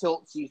 12:30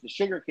 tilt sees the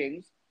Sugar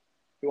Kings,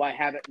 who I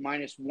have at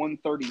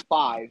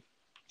 -135,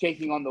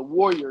 taking on the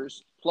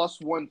Warriors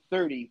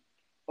 +130.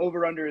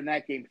 Over/under in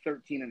that game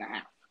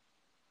 13.5.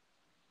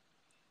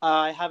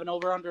 I have an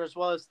over/under as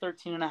well as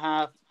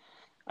 13.5.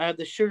 I have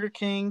the Sugar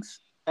Kings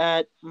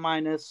at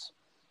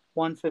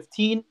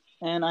 -115,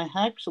 and I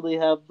actually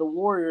have the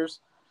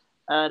Warriors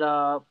at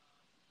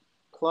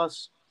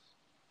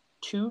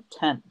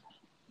 +210.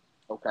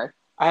 Okay.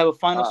 I have a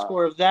final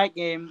score of that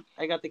game.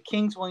 I got the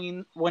Kings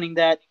winning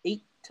that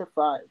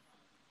 8-5.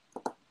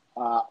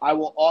 I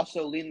will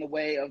also lean the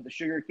way of the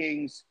Sugar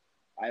Kings.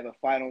 I have a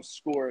final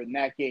score in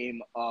that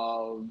game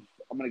of,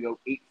 I'm going to go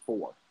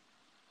 8-4.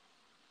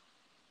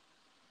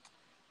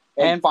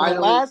 And finally,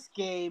 the last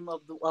game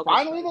of the... Okay,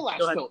 finally, the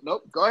last tilt.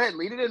 Nope, go ahead.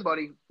 Lead it in,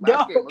 buddy.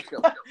 Last game. Let's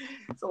go.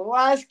 So the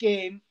last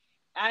game,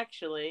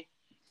 actually,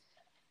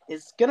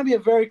 is going to be a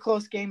very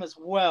close game as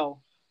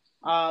well,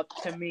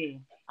 to me.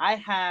 I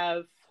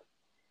have...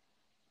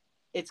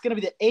 It's going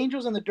to be the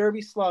Angels and the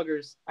Derby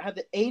Sluggers. I have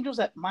the Angels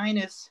at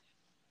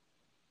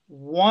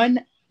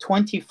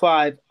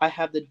 -125. I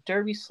have the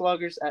Derby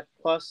Sluggers at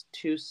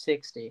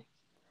 +260.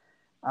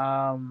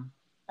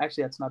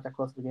 Actually, that's not that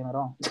close to the game at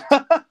all.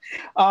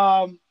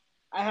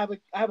 I have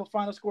a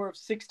final score of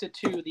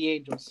 6-2, the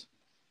Angels.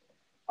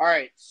 All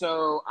right,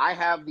 so I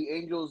have the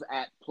Angels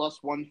at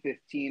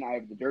 +115. I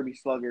have the Derby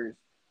Sluggers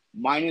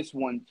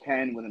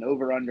 -110 with an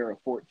over/under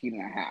of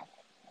 14.5.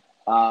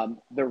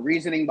 The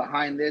reasoning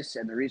behind this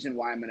and the reason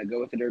why I'm going to go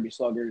with the Derby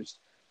Sluggers,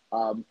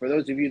 for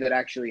those of you that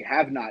actually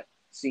have not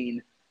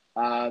seen,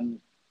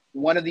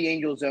 one of the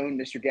Angels' own,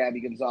 Mr. Gabby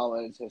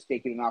Gonzalez, has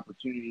taken an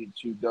opportunity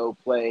to go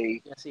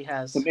play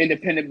some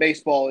independent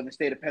baseball in the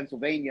state of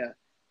Pennsylvania.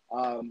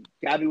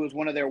 Gabby was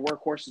one of their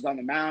workhorses on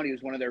the mound. He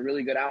was one of their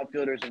really good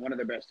outfielders and one of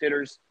their best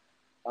hitters.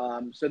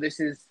 So this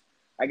is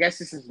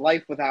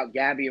life without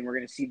Gabby, and we're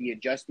going to see the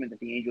adjustment that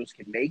the Angels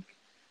can make.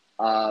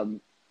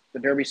 The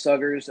Derby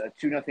Sluggers, a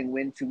 2-0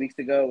 win 2 weeks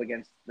ago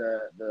against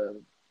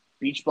the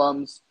Beach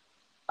Bums.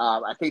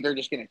 I think they're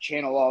just going to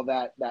channel all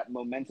that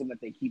momentum that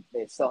they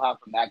still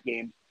have from that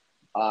game.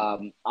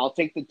 I'll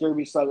take the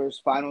Derby Sluggers'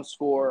 final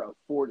score of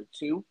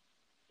 4-2.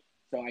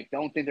 So I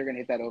don't think they're going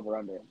to hit that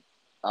over/under.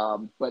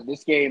 But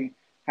this game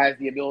has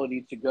the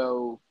ability to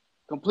go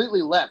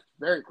completely left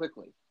very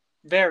quickly.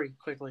 Very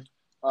quickly.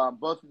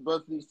 Both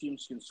of these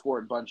teams can score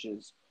in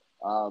bunches.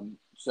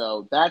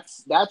 So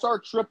that's our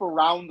trip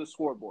around the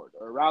scoreboard,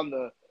 or around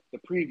the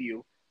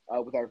preview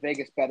with our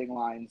Vegas betting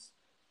lines.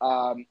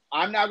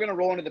 I'm now going to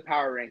roll into the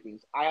power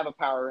rankings. I have a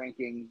power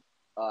ranking.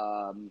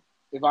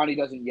 Ivani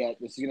doesn't yet.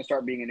 This is going to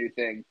start being a new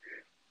thing.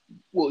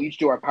 We'll each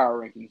do our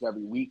power rankings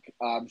every week.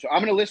 So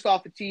I'm going to list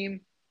off the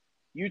team.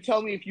 You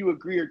tell me if you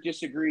agree or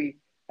disagree,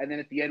 and then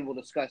at the end we'll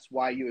discuss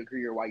why you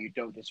agree or why you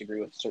don't disagree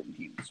with certain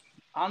teams.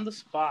 On the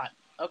spot.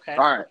 Okay.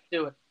 All right. Let's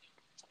do it.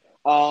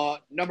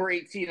 Number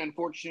 18,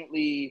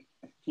 unfortunately,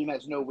 team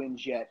has no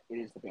wins yet. It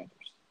is the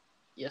Panthers.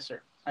 Yes,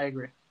 sir. I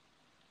agree.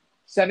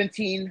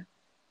 17,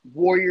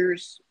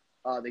 Warriors.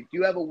 They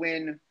do have a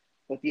win,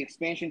 but the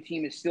expansion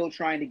team is still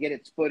trying to get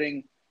its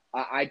footing.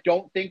 I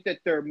don't think that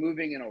they're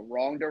moving in a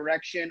wrong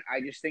direction.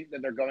 I just think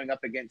that they're going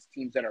up against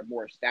teams that are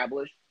more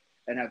established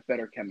and have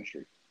better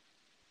chemistry.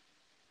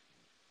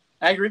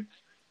 I agree.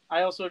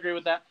 I also agree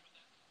with that.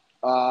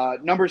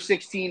 Number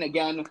 16,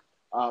 again,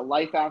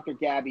 life after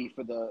Gabby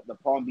for the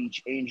Palm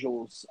Beach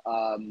Angels.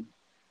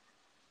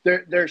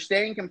 They're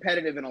staying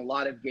competitive in a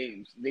lot of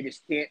games. They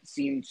just can't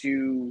seem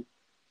to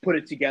put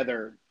it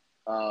together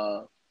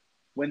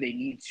when they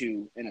need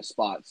to in a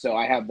spot. So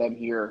I have them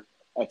here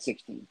at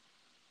 16.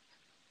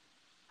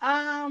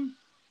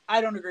 I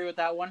don't agree with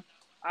that one.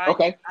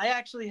 Okay. I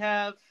actually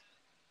have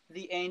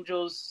the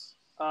Angels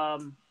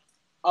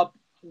up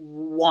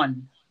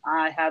 1.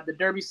 I have the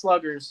Derby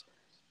Sluggers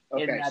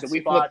in that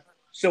spot.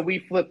 We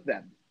flip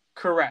them.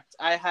 Correct.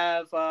 I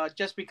have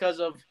just because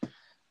of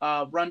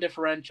run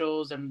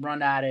differentials and run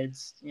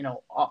addeds.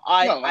 No,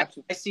 I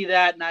see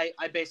that, and I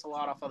base a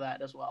lot off of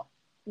that as well.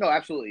 No,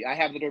 absolutely. I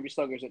have the Derby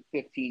Sluggers at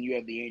 15. You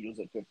have the Angels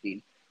at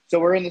 15. So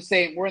we're in the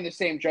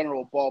same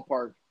general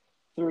ballpark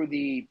through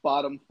the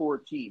bottom four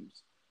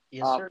teams.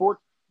 Yes, sir.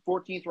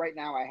 14th right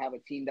now, I have a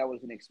team that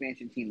was an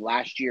expansion team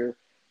last year.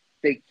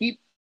 They keep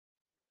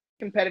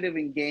competitive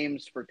in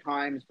games for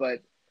times,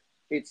 but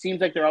it seems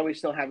like they're always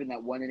still having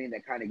that one inning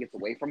that kind of gets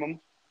away from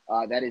them.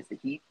 That is the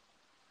Heat.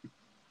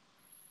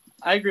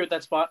 I agree with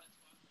that spot.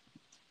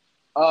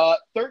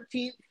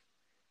 13th.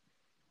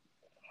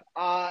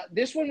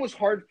 This one was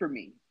hard for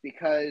me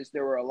because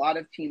there were a lot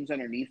of teams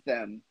underneath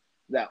them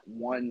that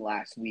won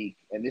last week,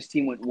 and this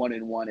team went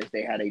 1-1 as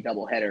they had a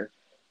doubleheader.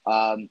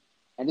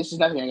 And this is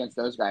nothing against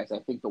those guys. I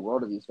think the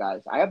world of these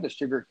guys. I have the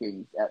Sugar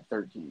Kings at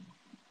 13.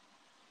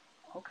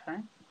 Okay.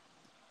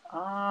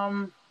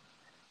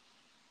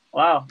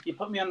 Wow, you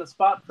put me on the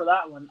spot for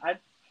that one. I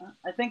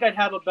think I'd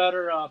have a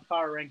better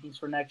power rankings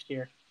for next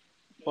year.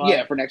 But,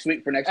 yeah, for next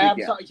week.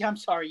 I'm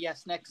sorry.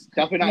 Yes,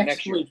 definitely not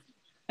next year. Week.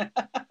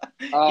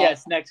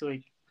 Yes, next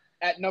week.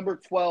 At number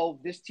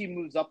 12, this team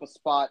moves up a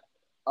spot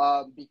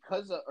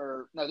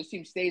this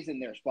team stays in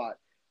their spot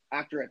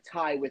after a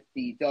tie with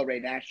the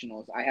Delray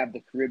Nationals. I have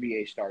the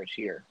Caribbean Stars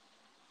here.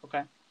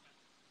 Okay.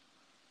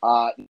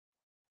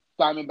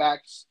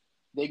 Diamondbacks,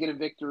 they get a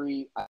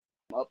victory. I'm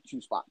up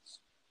 2 spots.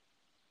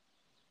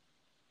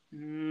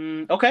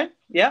 Okay,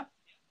 yeah.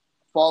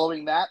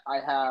 Following that, I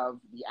have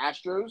the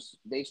Astros.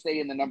 They stay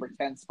in the number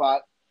 10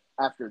 spot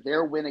after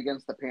their win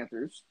against the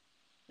Panthers.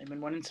 They've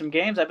been winning some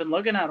games. I've been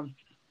looking at them.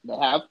 They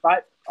have.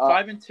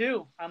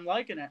 5-2. I'm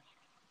liking it.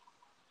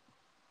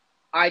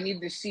 I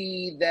need to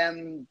see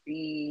them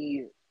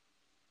be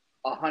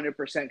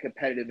 100%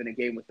 competitive in a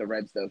game with the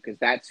Reds, though, because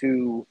that's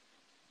who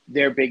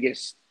their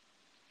biggest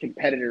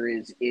competitor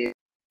is in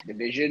the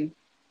division.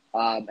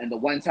 And the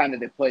one time that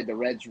they played, the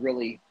Reds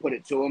really put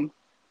it to them.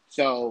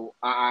 So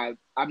I'm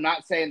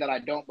not saying that I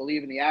don't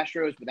believe in the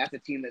Astros, but that's a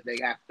team that they're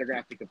going to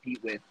have to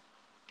compete with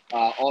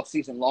all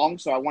season long.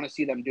 So I want to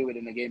see them do it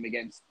in the game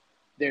against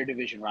their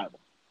division rival.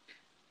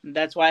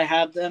 That's why I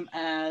have them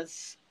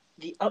as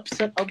the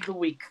upset of the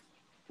week.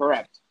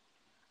 Correct.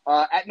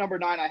 At number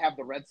 9, I have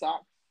the Red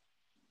Sox.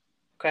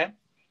 Okay.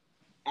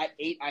 At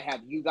 8, I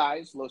have you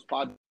guys, Los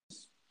Padres.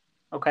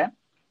 Okay.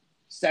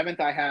 7th,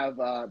 I have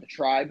the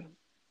Tribe.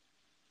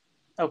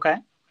 Okay.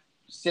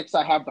 6th,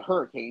 I have the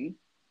Hurricane.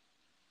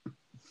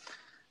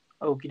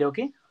 Okie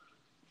dokie.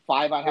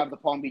 5, I have the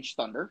Palm Beach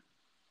Thunder.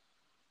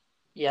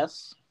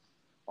 Yes.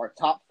 Our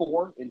top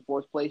 4 in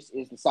 4th place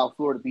is the South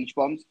Florida Beach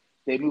Bums.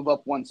 They move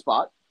up 1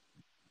 spot.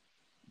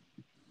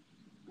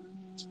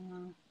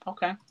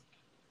 Okay.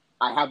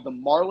 I have the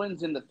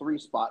Marlins in the 3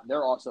 spot.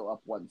 They're also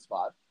up 1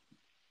 spot.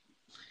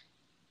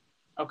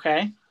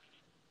 Okay.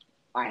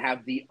 I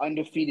have the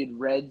undefeated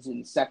Reds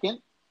in 2nd.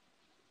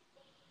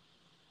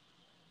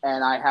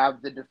 And I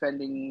have the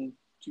defending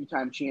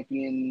 2-time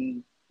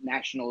champion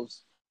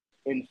Nationals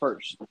in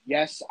 1st.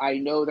 Yes, I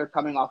know they're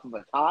coming off of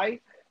a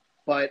tie,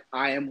 but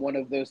I am one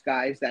of those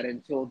guys that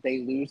until they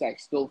lose, I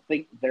still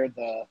think they're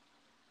the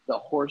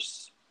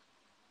horse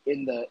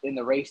in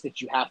the race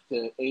that you have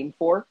to aim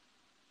for.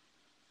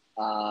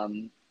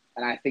 And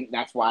I think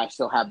that's why I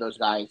still have those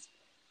guys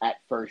at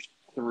 1st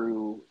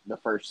through the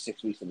first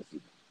 6 weeks of the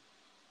season.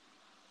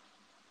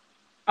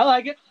 I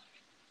like it.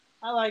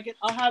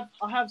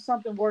 I'll have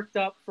something worked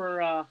up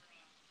for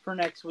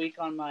next week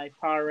on my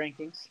power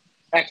rankings.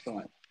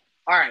 Excellent.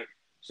 All right.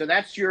 So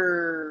that's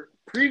your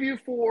preview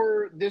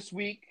for this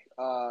week.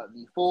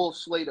 The full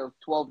slate of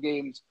 12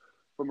 games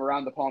from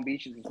around the Palm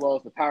Beaches, as well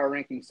as the power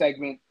ranking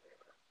segment.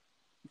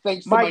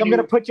 Thanks, Mike. I'm going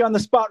to put you on the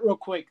spot real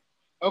quick.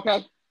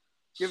 Okay.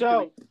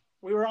 So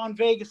we were on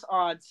Vegas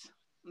odds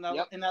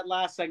in that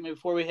last segment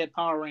before we hit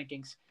power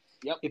rankings.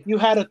 Yep. If you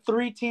had a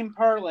 3-team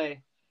parlay,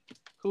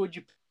 who would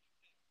you pick?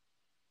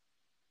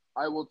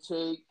 I will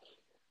take.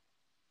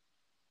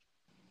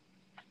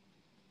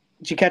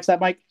 Did you catch that,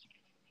 Mike?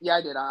 Yeah,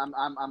 I did.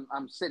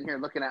 I'm sitting here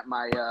looking at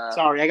my.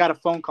 Sorry, I got a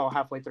phone call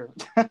halfway through.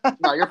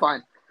 No, you're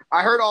fine.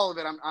 I heard all of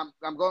it.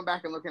 I'm going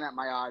back and looking at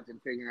my odds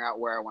and figuring out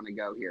where I want to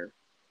go here.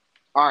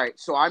 All right,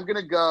 so I'm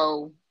gonna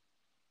go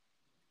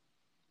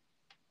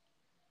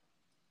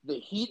the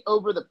Heat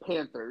over the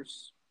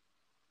Panthers.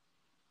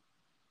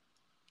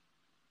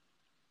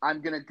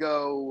 I'm gonna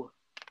go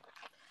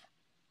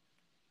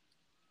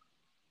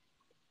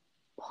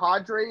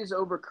Padres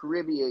over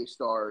Caribbean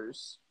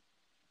Stars.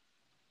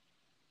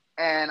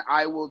 And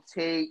I will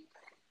take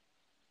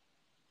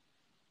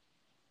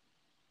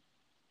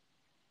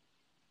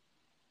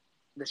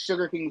the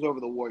Sugar Kings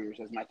over the Warriors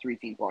as my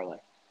 3-team parlay.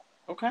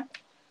 Okay.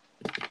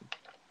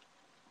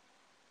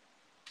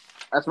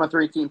 That's my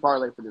 3-team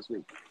parlay for this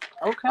week.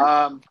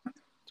 Okay.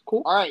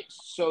 Cool. All right.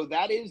 So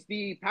that is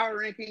the power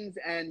rankings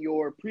and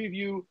your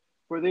preview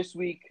for this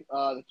week,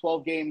 the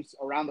 12 games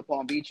around the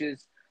Palm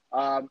Beaches.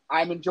 I'm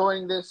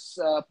enjoying this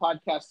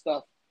podcast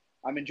stuff.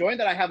 I'm enjoying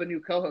that I have a new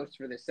co-host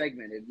for this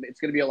segment. It's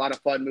going to be a lot of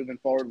fun moving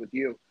forward with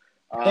you.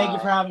 Thank you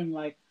for having me,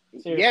 Mike.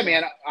 Seriously. Yeah,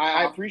 man.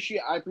 I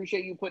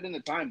appreciate you putting in the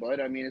time, bud.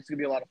 I mean, it's gonna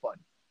be a lot of fun.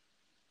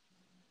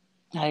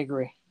 I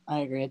agree.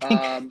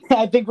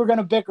 I think we're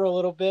gonna bicker a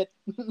little bit.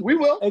 We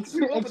will.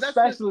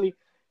 Especially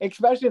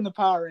in the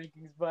power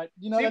rankings. But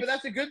but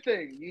that's a good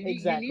thing. You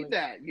need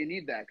that. You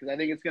need that because I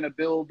think it's gonna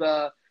build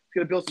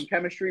some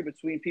chemistry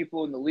between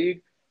people in the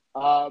league.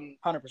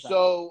 100%.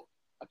 So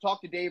I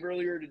talked to Dave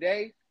earlier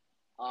today.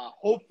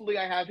 Hopefully,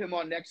 I have him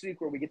on next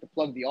week where we get to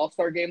plug the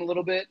All-Star game a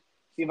little bit.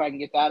 See if I can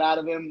get that out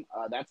of him.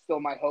 That's still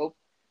my hope.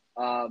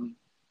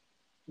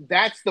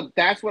 That's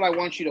what I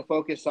want you to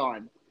focus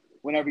on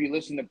whenever you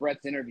listen to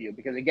Brett's interview.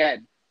 Because,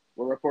 again,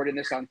 we're recording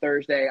this on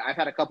Thursday. I've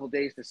had a couple of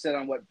days to sit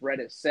on what Brett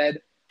has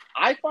said.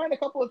 I find a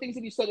couple of things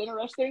that he said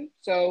interesting.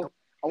 So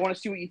I want to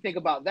see what you think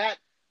about that.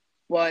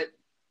 But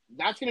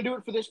that's going to do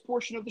it for this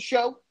portion of the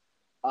show.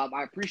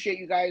 I appreciate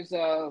you guys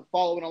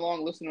following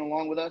along, listening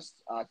along with us.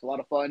 It's a lot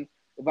of fun.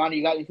 Ivana,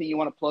 you got anything you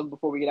want to plug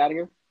before we get out of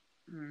here?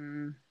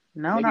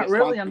 No, not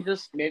really. I'm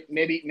just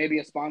maybe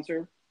a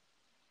sponsor.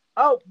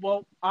 Oh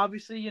well,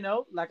 obviously,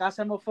 like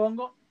Casa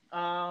Mofongo.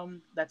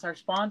 That's our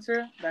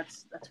sponsor.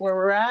 That's where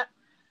we're at.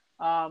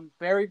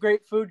 Very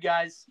great food,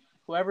 guys.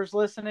 Whoever's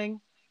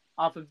listening,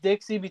 off of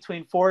Dixie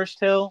between Forest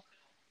Hill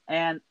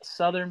and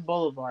Southern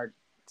Boulevard.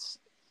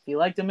 If you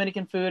like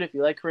Dominican food, if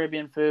you like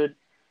Caribbean food,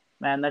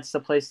 man, that's the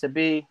place to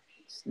be.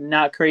 It's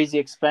not crazy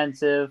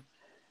expensive.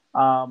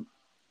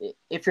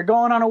 If you're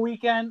going on a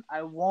weekend,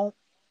 I will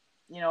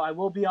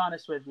be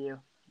honest with you.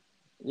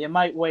 You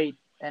might wait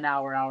an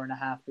hour and a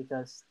half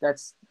because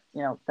that's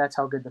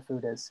how good the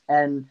food is.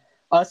 And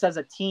us as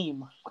a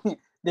team,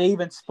 they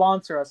even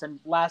sponsor us. And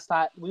last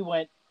time we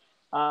went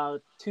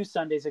 2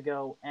 Sundays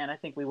ago, and I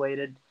think we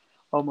waited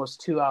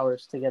almost 2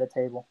 hours to get a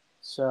table.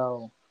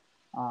 So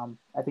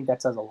I think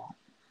that says a lot.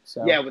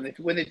 So yeah,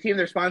 when the team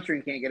they're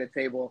sponsoring can't get a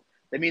table,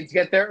 that means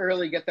get there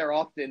early, get there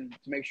often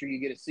to make sure you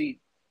get a seat.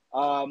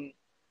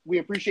 We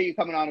appreciate you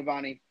coming on,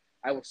 Ivani.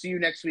 I will see you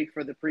next week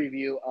for the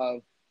preview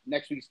of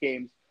next week's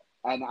games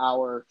and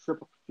our trip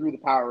through the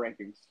power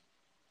rankings.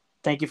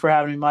 Thank you for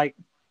having me, Mike.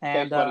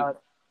 And thanks,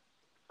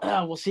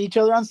 we'll see each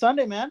other on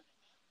Sunday, man.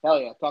 Hell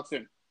yeah. Talk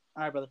soon.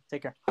 All right, brother.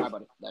 Take care. All right,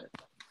 buddy. Later.